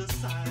one on the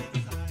side.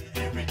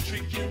 Every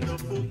trick in the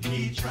book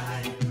he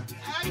tried,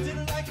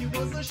 acting like he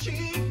was a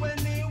sheep when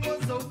he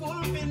was a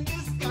wolf in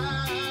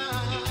disguise.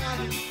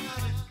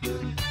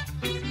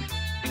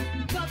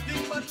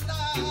 Nothing but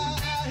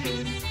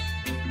lies.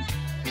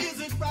 Is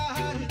it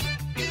right?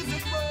 Is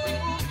it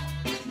wrong?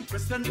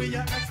 Question we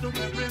are asked of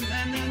every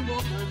man and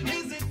woman.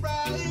 Is it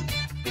right?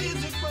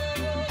 Is it wrong?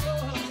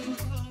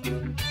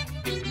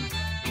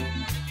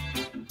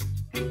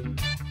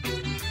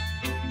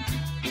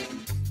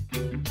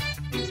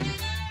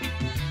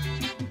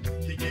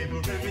 He gave her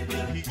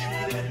everything, he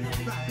treated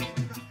her right,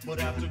 but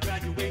after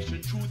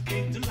graduation, truth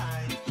came to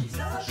light.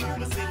 She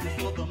was in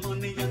it for the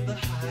money and the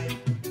hype.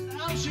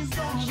 Now she's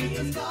gone with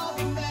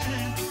another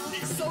man.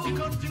 He's so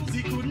confused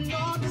he couldn't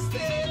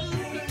understand.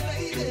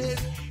 Ladies,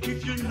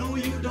 if you know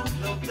you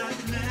don't love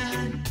that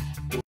man,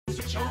 don't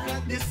show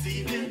that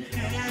deceiving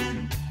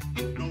hand.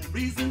 No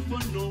reason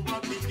for no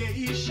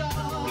obligation.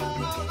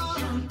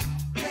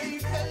 Hey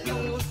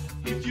fellows,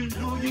 if you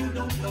know you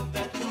don't love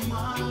that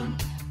woman,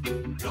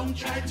 don't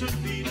try to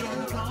lead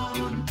her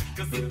on,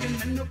 cause it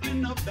can end up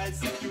in a bad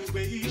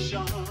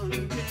situation.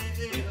 Yeah.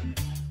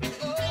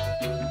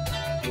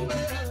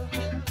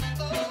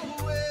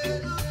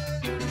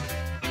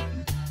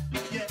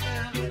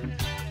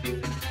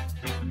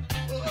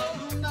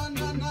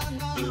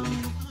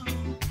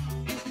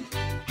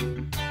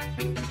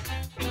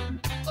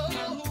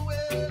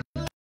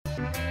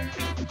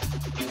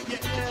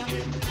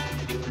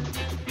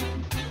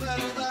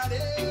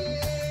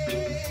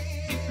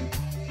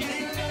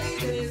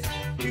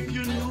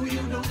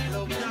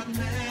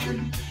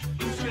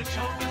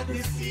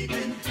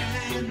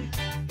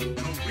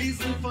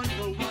 Reason for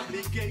no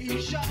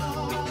obligation.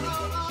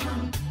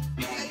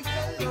 Hey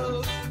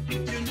fellows,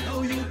 if you know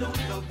you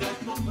don't love that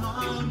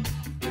woman,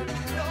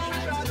 don't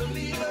try to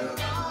lead her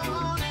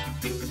on.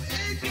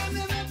 It can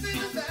end up in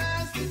a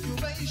bad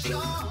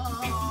situation.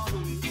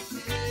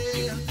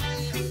 Yeah,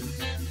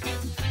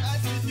 bad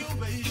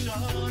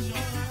situation.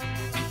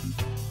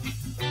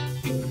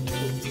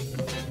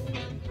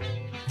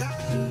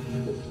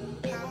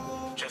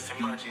 Just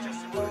imagine,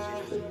 just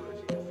imagine.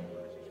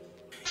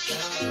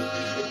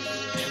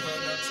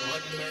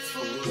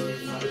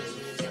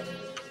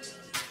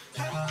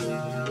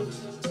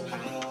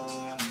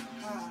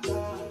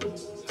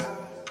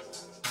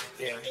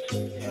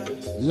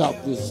 Love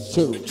this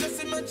tune.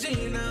 Just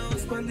imagine I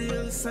was on the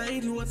other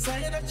side, you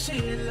outside a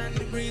chill and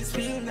the breeze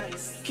feel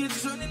nice.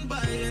 Kids running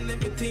by and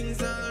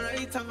everything's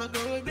alright. Have a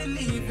go,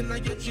 believe in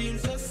your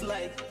dreams just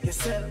like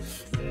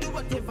yourself. Do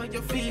whatever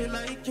you feel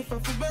like. If I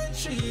feel burn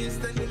trees,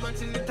 then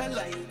imagine it a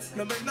light.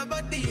 No make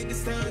nobody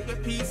disturb your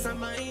peace of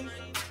mind.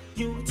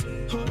 Youth,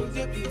 hold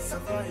your peace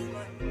of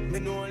mind. Me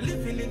know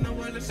living in a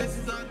world of stress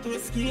is hard to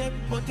escape,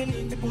 but you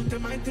need to put your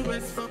mind to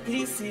rest for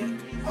peace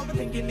sake.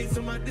 Overthinking is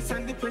some madness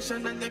and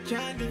depression, and you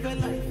can't live your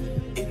life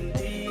in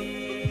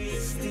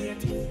this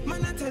state.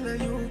 Man, I tell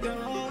you,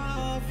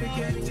 don't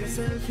forget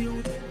yourself,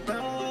 youth.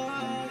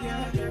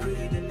 Yeah,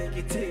 breathe the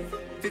negative.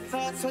 The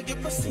thoughts what you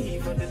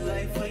perceive of the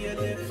life how you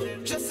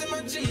live. Just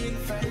imagine,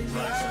 find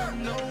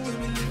passion. No, we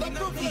will live in a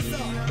peace.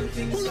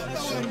 Pull up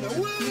the window.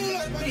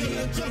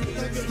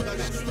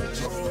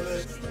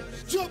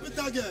 Drop it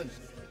again.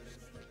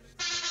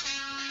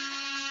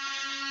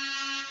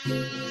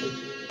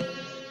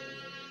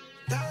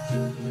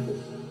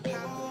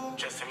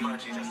 Just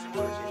imagine, just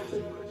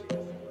imagine.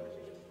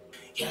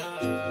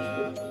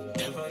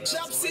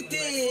 Chop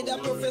City, the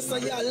Professor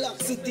Lock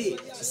City.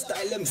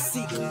 Style them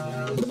sick.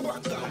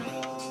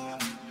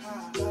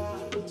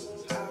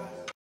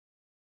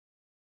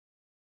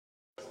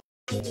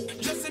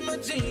 Just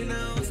imagine I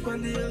was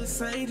on the other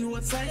side, you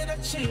outside a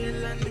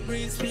chill and the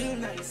breeze feel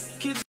nice.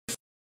 Kids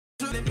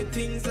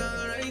everything's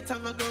alright.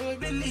 Have a go,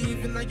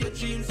 believe in your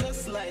dreams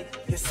just like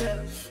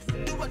yourself.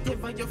 Do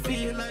whatever you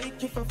feel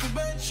like. If I feel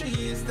burn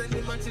trees, then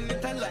imagine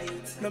it a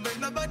light. No make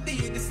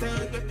nobody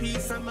disturb your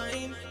peace of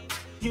mind.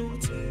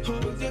 Youth,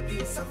 hold your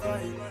peace of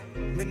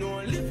mind. Me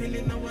know living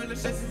in a world of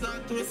stress is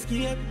hard to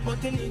escape,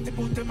 but you need to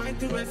put your mind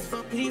to rest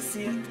for peace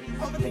here.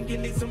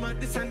 Overthinking is some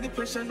madness and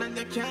depression, and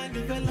you can't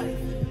live a life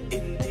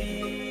in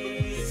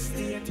this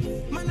state.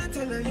 Man, I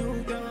tell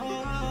you,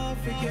 don't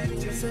forget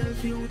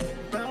yourself, youth.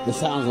 The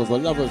sounds of a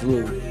lover's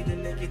room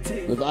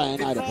with I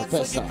and I, the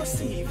Professor.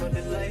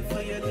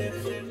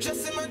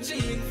 Just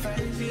imagine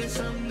 5 years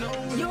from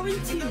now. You're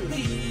in tune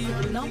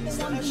with the number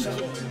one DJ.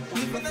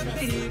 Even a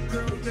big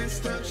progress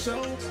talk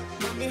show.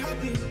 Mommy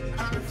happy,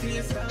 our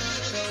face down.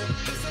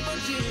 Just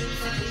imagine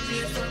 5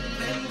 years from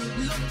then.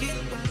 Looking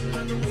back,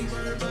 I know we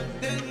were back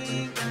then.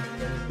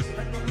 I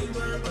know we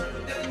were back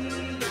then.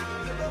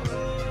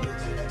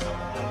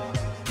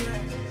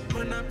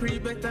 Man, I pray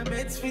better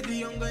bets for the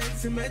younger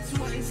estimates.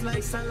 Wise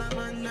like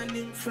Solomon and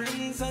him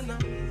friends. And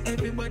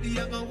everybody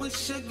I go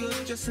wish you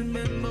good. Just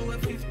remember when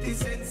 50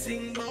 Cent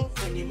sing about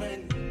many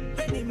men.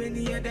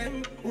 Many of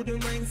them who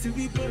don't mind see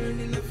we burn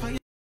in the fire.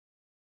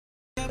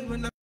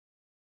 When I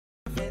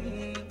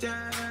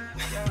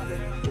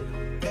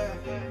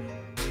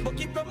but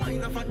keep your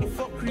mind off at the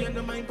fuckery and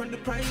the mind on the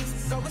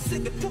price. So we see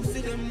the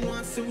pussy them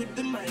once with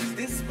the minds.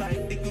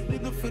 Despite the good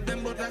little for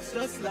them, but that's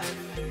just life.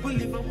 We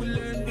live and we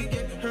learn, we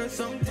get hurt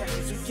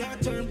sometimes. We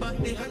can't turn back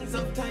the hands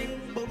of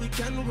time, but we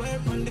can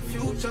work on the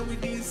future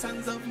with these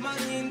hands of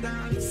mine,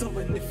 dog. So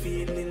when the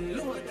feeling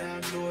low,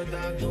 dog, low,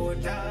 dog, low,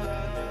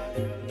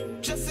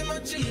 dog. Just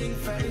imagine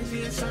 5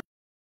 years from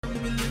now,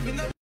 we live in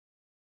a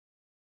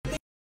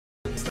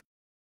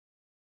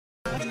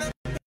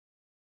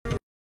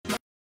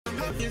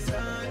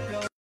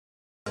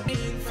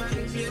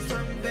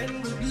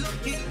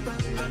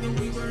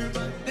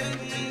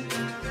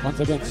Once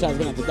again,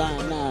 shout out to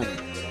Diane Lamb,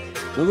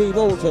 Marie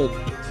Bolton,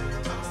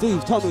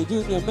 Steve Tommy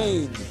Jr.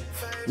 Maines,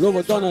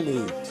 Robert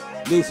Donnelly,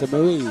 Lisa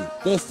Marie,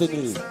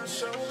 Destiny,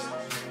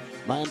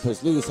 my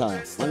Empress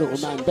Lisa, my little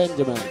man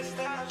Benjamin.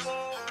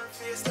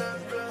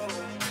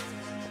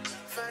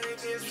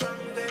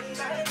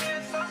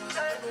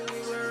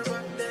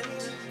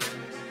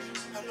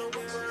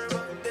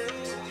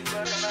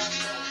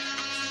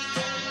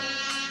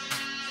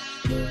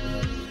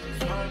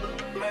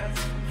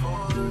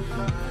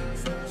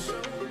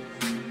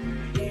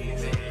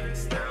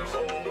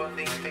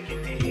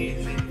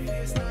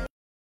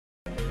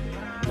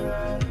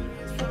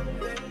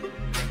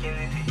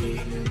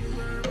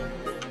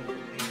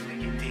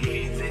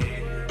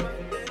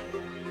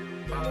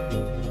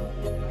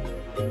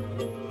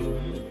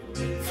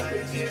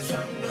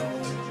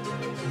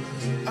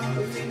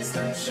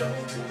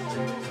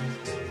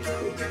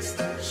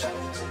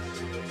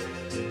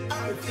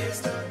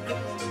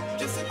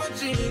 Just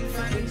imagine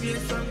 5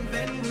 years from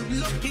then, we're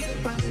looking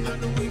back, I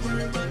know we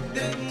were back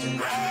then.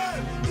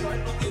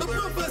 The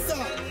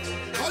Professor,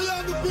 I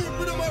have the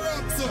people that are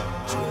rock, so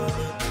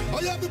I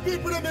have the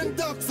people that are in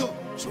dock, so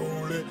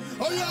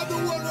I have the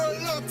whole world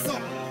locked, so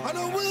and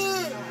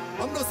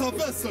I'm just a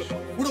vessel.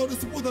 Without the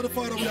support of the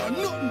Father, we are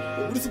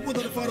nothing. With the support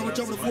of the Father, we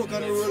travel the folk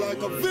and we roll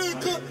like a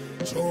vehicle.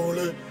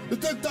 Surely,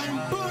 it takes time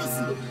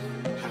person.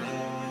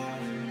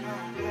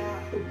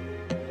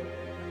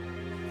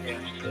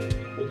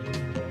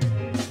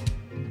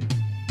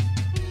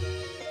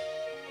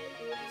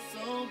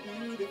 So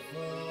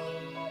beautiful.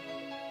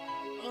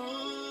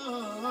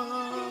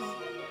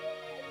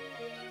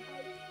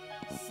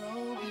 So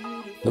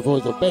beautiful. The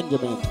voice of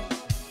Benjamin.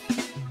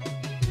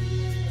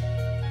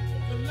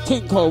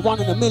 Tinko,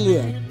 1 in a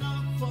million.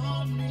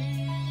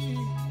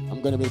 I'm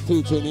going to be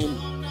featuring him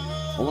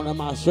on one of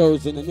my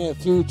shows in the near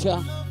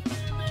future.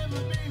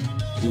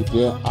 Keep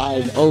your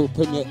eyes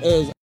open, your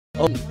ears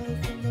open.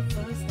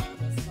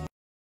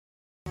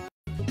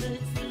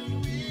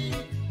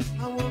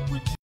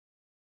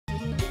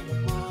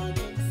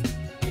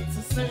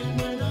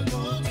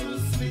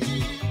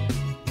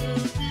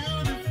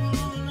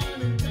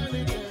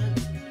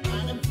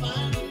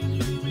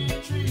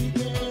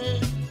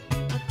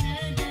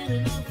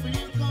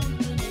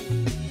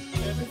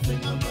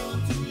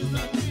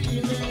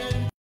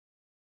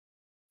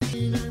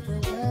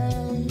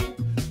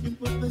 You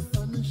put the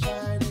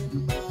sunshine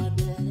in my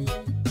day,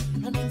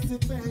 and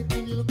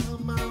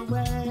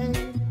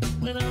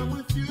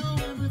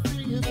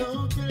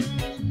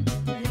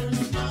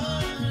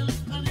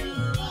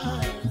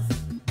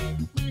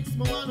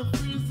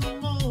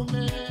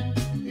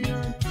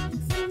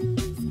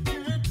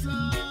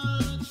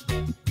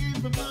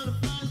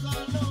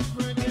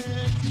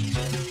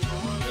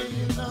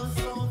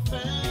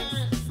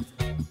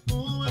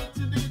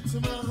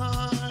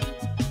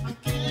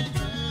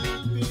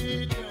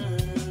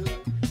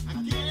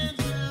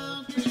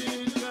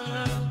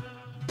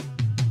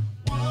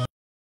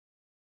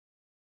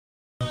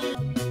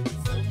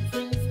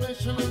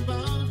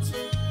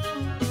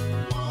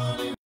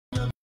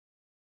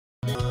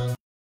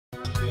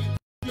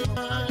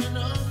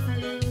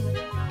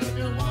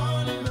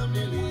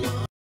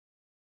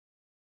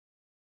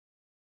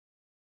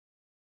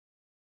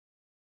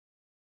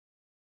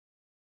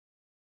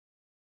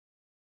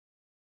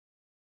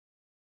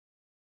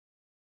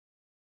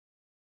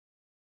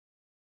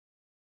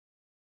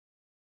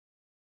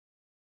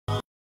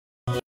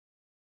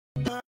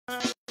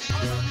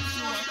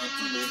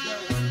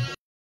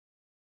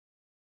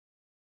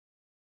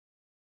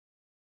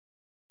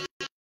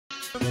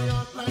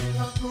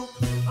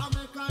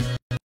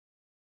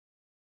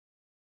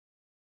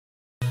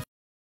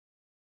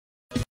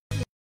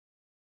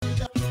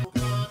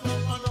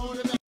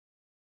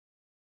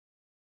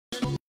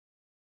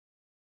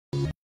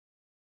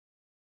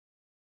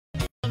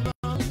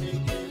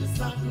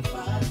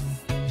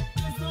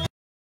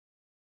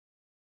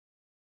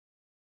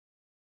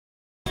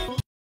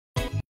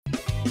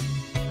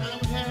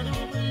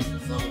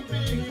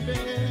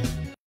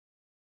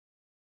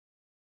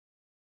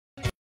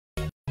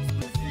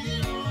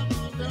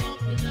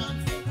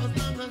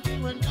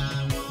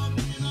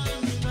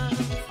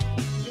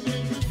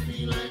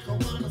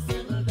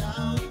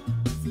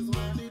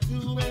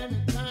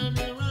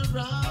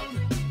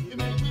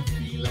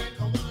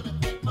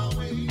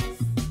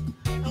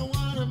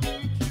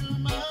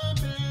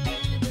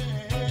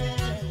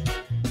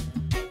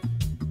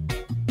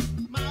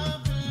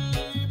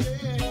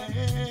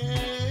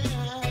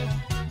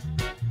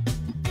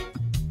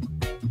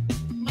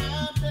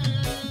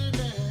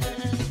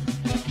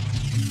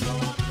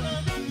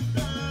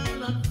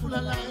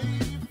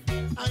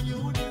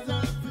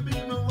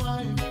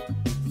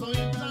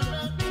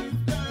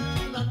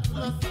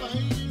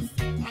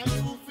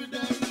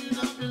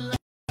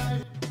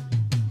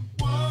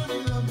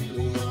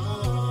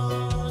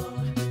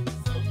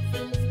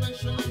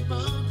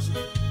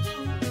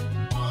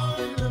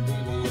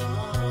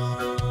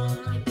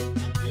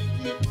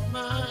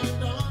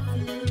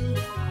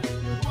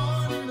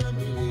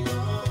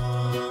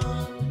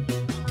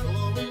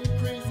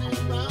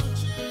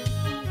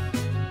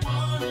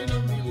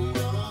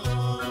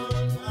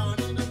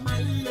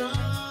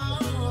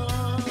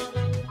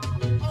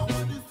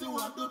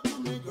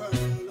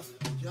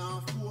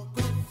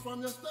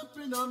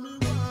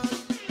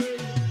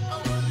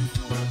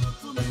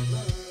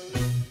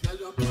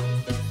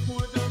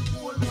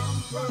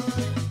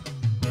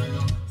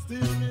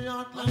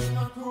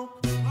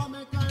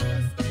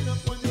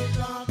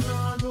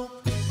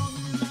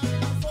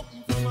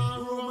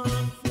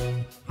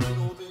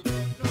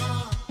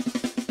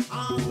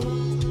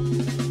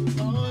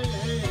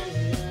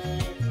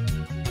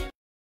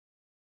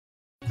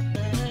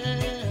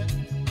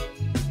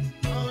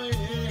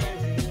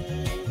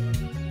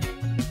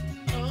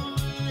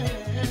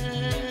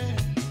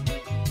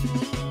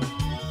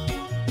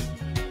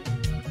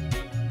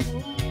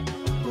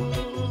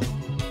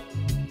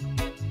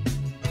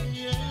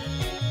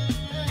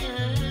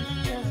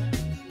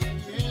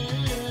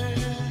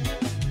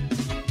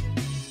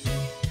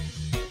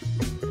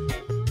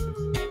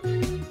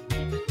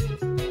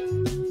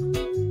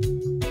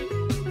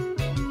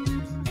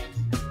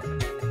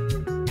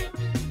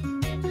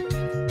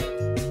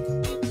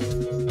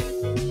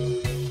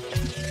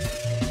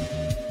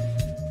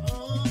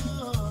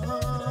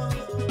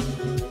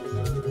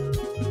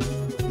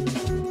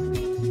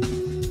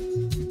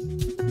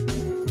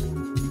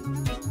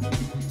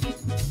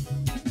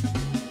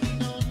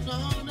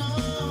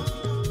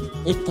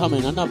It's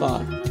coming,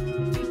 another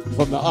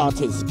from the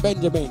artist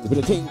Benjamin with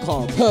a thing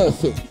called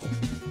Perfect.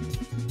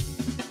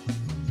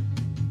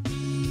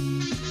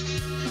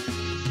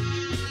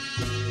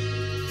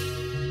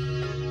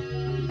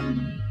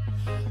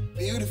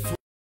 Beautiful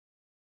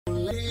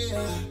lady.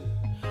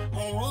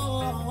 Oh,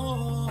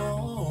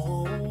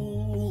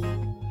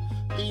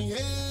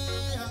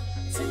 yeah.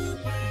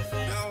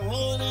 I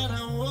want it,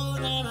 I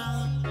want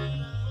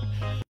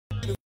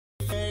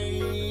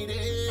it.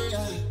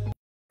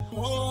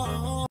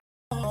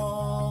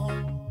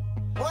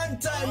 One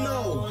time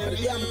now, at the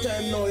damn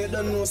time now, you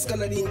don't know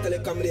Scaladine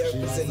Telecom they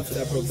represent for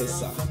the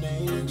professor.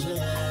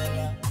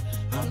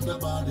 And the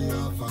body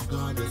of a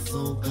goddess,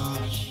 so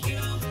gosh.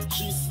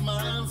 She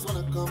smiles when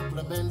I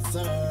compliment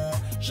her.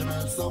 She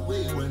melts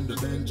away when the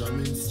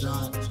Benjamins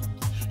chat.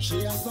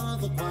 She has all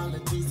the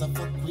qualities of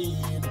a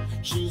queen.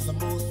 She's the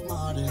most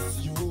modest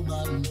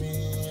human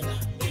being.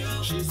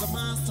 She's a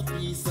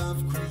masterpiece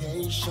of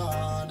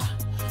creation.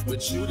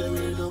 With you there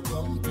is no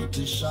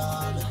competition.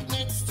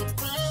 Next to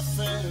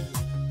perfect,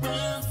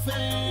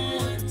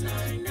 perfect.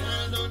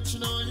 Girl, don't you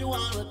know you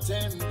are a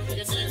 10? You're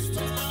next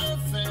to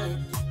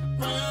perfect,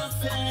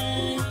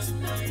 perfect.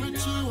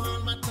 With you all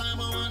my time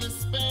I wanna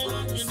spend.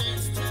 You're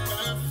next to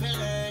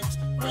perfect,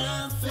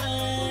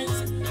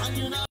 perfect. And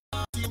you know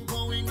I'm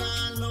going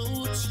all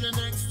out. You're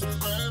next to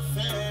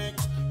perfect,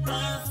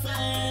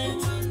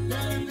 perfect.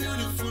 Very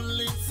beautiful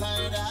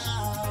inside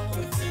out.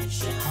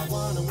 I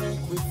wanna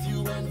wake with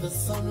you when the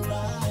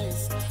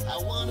sunrise. I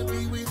wanna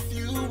be with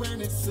you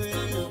when it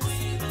sets.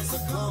 So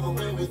come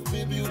away with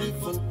me,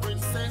 beautiful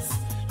princess.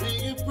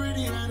 Lay your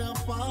pretty head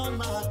up on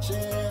my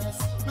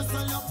chest. I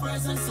saw your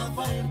presence of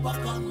an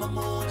impact on my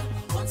mood.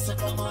 Once you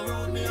come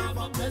around me, have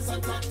a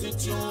pleasant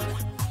attitude.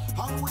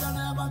 How would I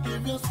never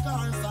give you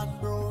scars and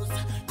bruises?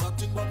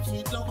 Nothing but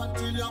sweet love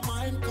until your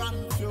mind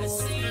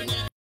confused.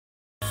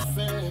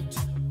 Perfect,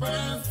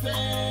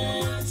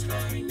 perfect.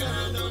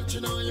 Girl, don't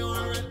you know you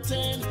are a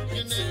 10?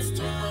 You're next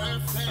to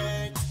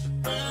perfect,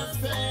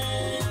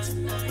 perfect.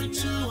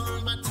 With you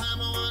all my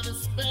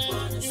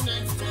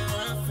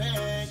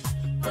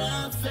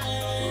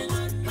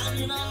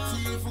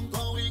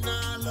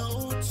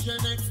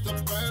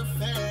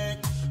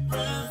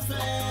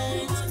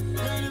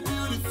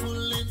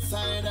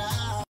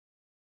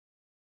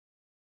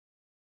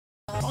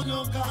Oh,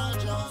 you're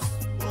gorgeous.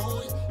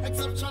 Boy,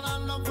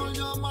 exceptional love for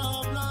your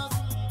marvelous.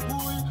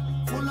 Boy,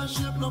 full of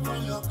shape, love for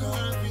your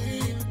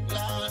curvy.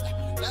 Lord,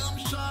 I'm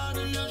sure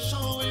that you're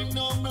showing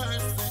no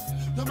mercy.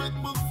 You make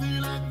me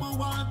feel like me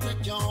want to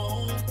take you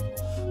home.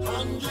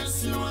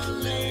 Undress you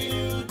and lay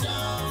you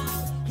down.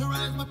 You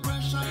raise my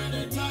pressure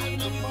anytime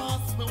you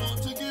pass. Me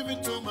want to give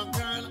it to my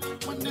girl.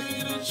 We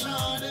need it,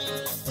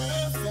 shawty.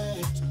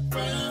 Perfect,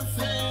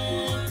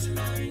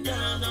 perfect.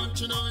 Girl,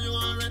 don't you know you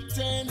are a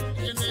 10?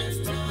 You're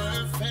next to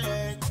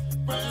perfect,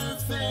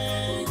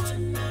 perfect.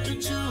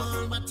 With you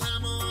all my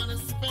time I wanna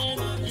spend.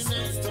 You're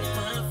next to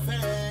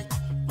perfect,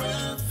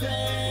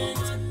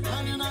 perfect.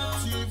 And you're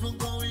not even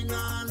going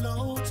all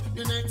out.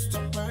 You're next to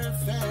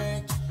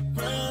perfect,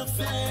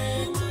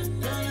 perfect.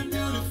 Girl, you're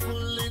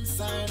beautiful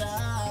inside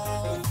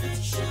out.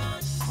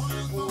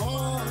 Oh,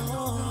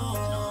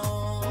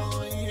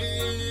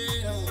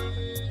 yeah.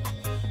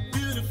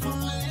 Beautiful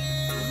lady.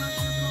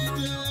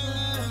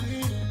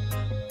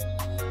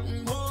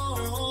 Oh,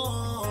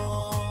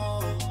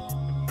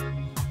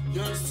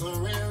 you're so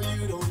rare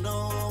you don't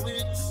know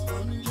it.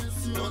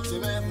 Don't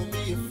you ever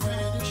be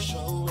afraid to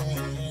show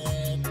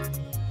it.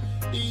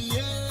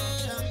 Yeah.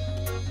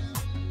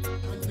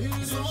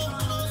 So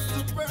close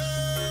to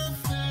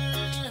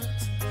perfect.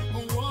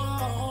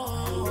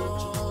 Whoa,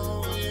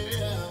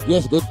 yeah.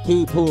 Yes, good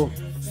people.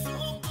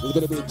 There's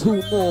gonna be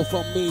 2 more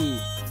from me.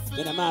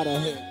 Then I'm out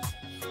of here.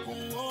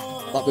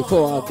 But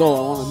before I go, I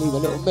want to leave a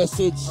little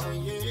message.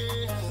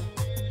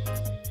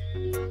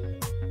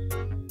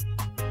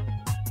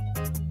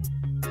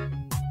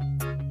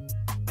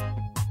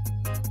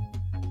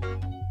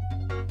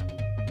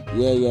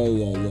 Yeah.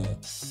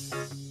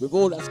 With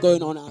all that's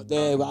going on out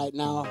there right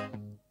now,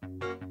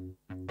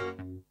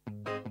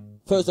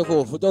 first of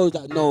all, for those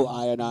that know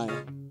I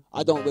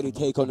don't really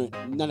take on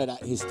none of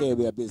that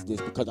hysteria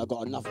business because I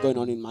got enough going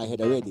on in my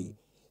head already.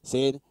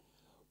 See?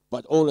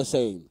 But all the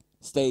same,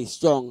 stay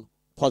strong,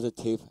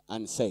 positive,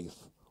 and safe.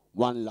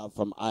 One love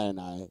from I,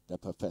 the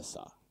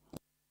Professor.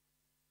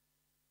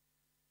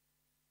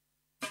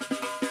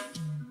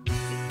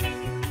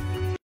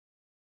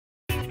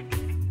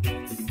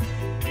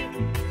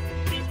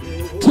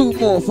 Two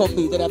more from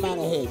me that I'm out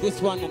of here.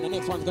 This one and the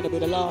next one's going to be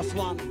the last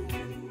one.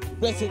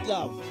 Blessed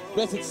love,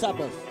 blessed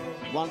Sabbath.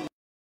 One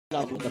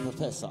love with the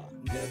Professor.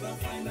 Never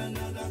find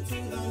another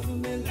to love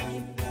me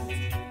like that.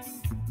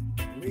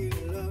 Real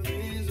love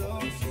is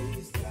all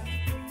she's got.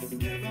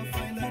 Never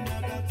find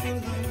another to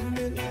love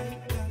me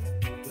like that.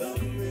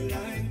 Love me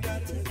like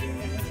that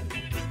again.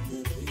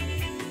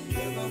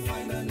 Never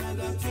find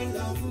another to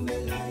love me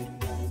like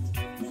that.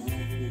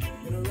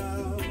 Been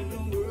around the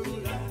world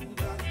like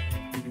that.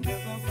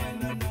 Never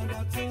find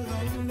another to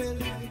love me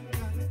like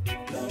that.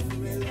 Love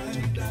me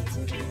like that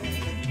again.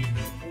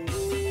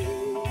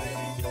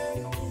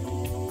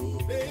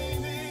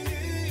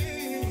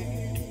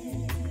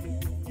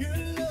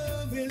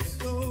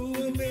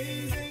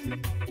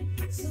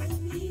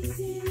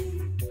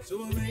 So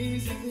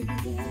amazing,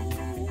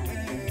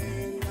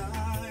 and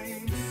I'm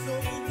so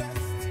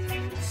blessed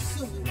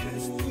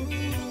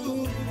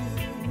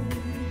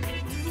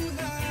to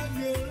have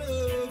your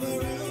love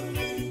around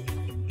me,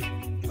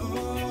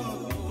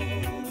 all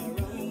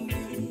around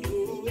me,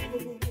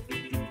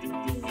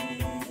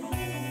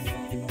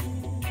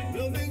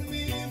 loving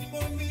me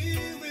for me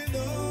with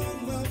all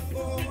my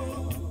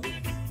faults,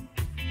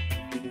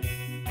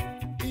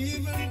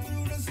 even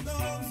through the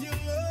storms your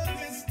love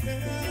is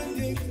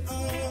standing up.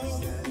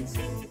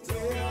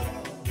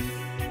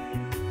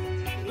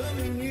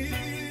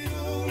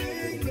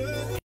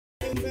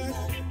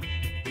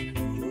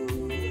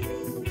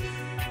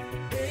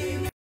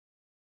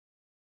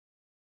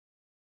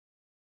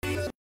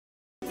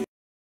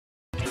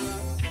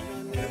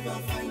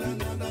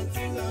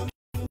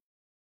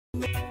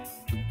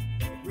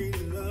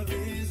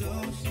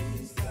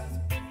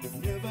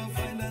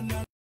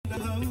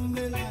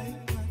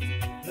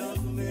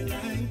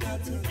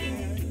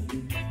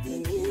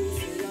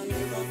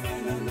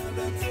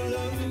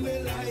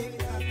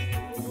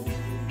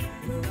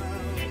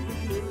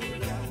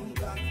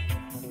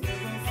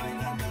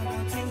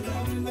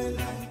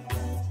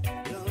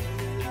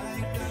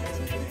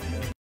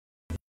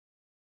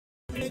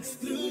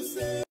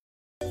 Exclusive,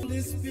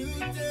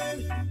 undisputed,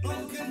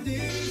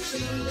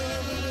 unconditional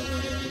love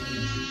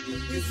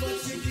is what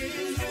she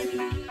gives me,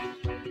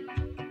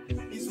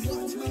 is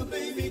what my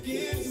baby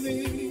gives me.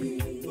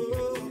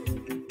 Oh,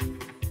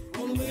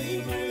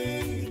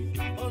 unwavering,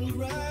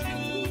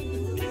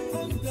 unbridled,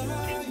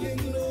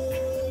 undying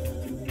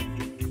love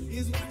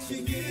is what she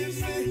gives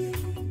me.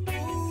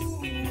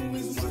 Oh,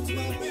 is what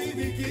my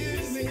baby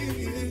gives me.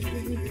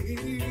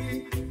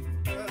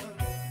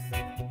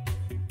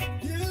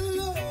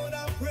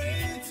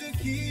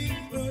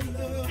 Keep her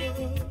love.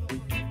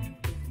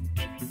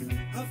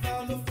 I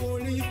found a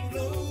 4-leaf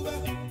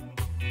clover,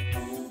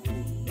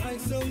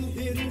 like some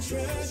hidden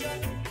treasure.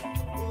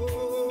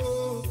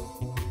 Oh,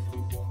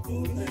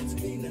 let's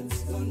be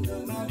next under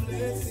my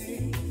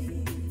blessings.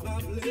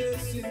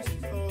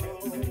 Oh,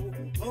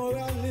 or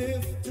I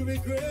live to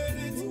regret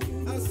it.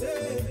 I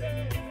said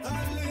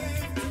I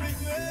live to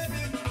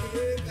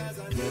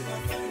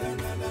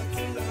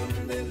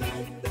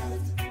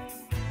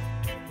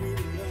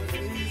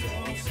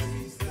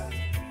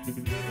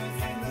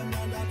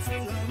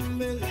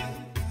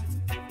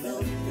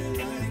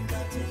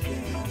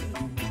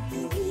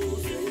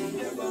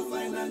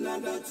I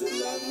got to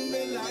love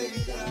me like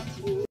that.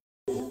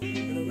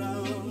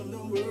 Around the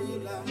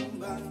world I'm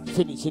back.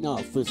 Finishing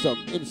off with some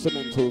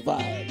instrumental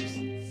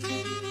vibes.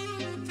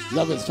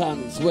 Lovers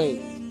found its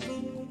way.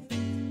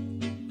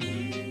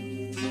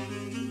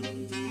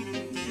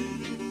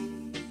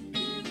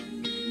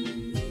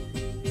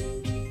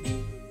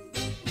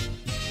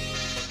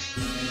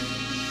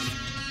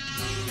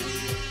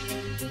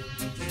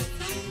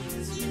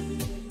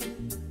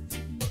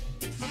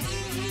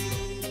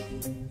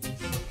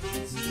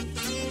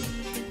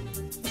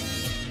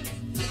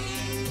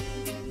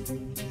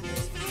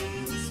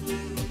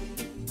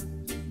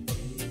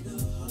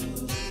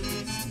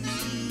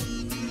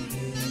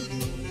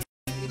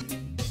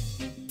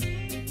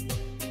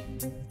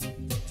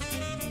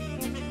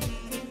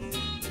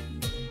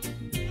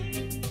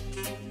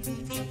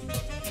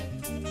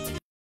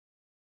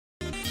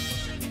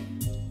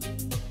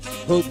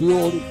 Hope you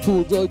all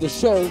enjoyed the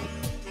show.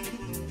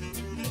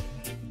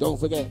 Don't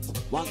forget,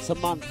 once a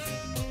month,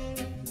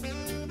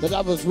 the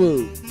Lovers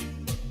Room.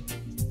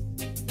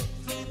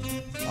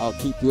 I'll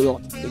keep you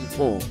lot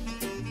informed.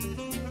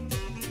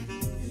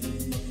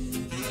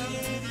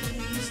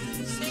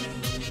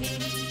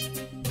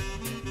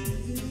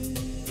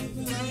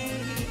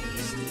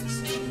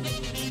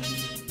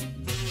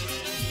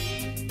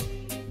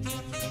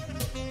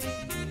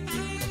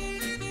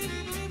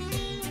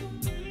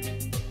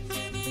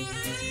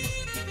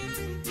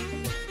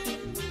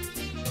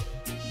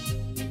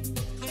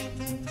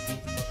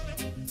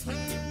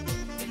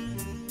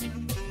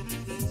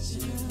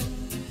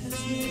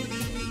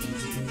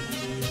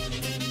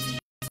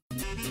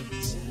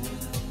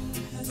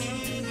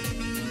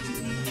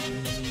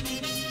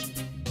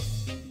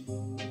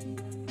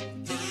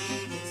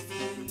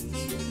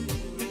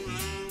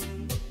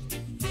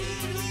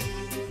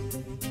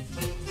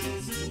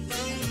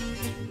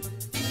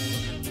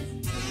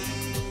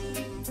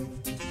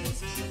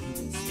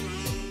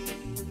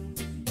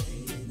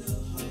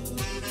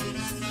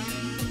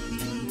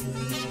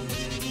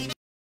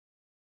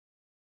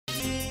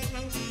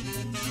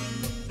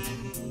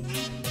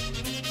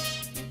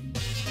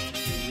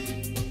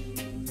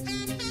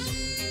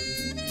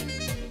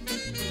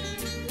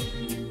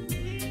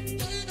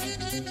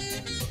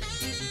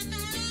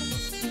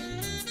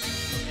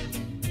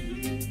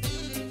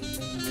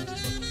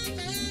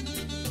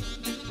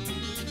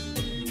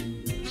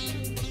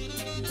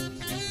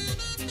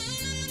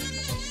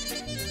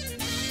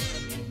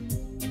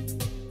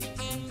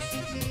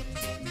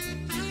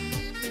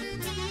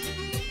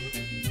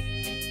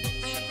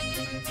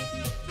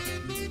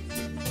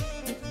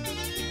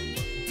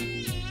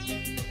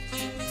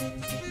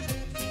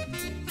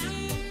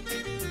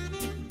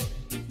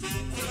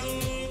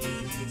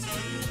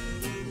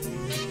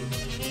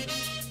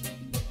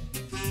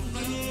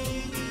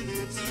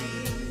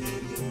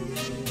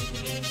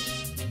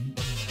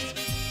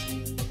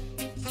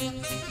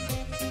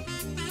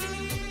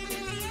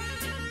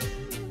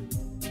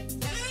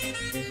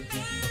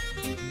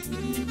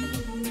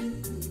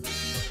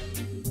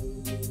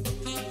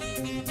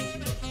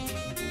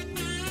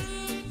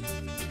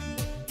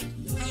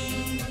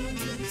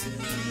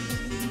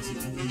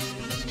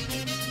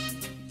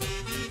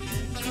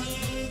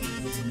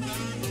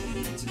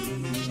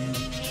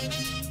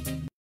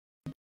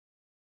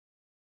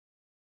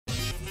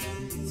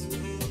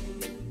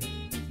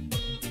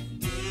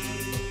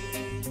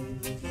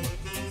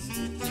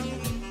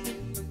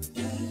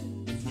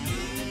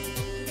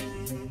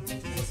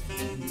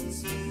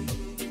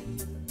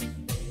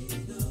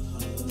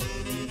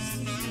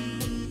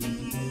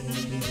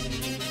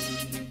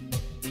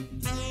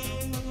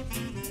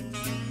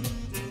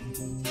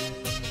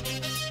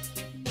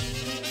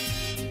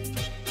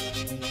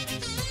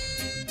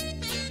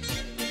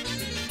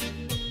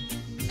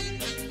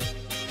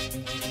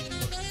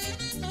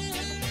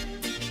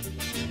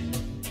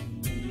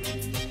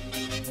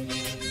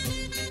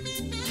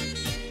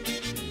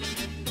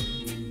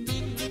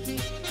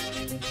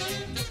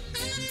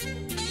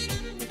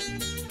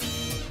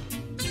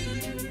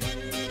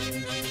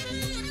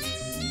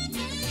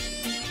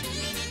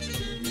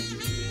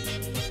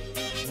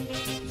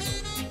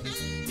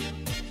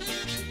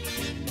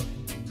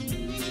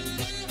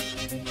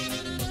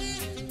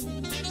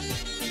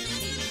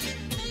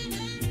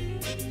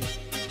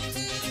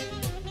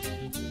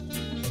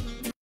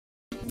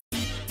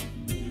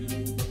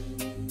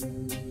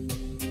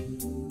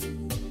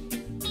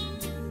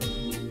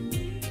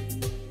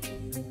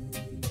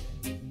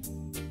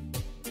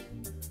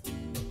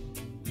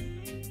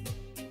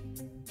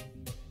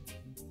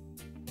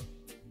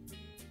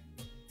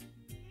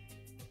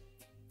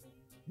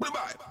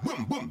 Bye-bye,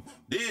 boom, boom.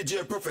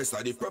 DJ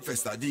Professor, the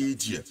Professor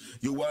DJ.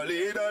 You a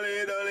leader.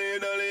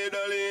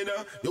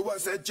 You a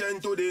searching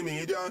to the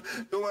media.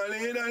 You a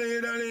leader.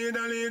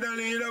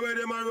 Where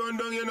them a run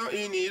down, you know,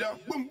 in either.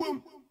 Boom,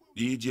 boom.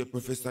 DJ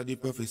Professor, the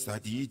Professor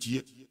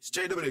DJ.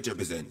 Straight up,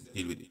 represent.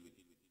 Deal with it.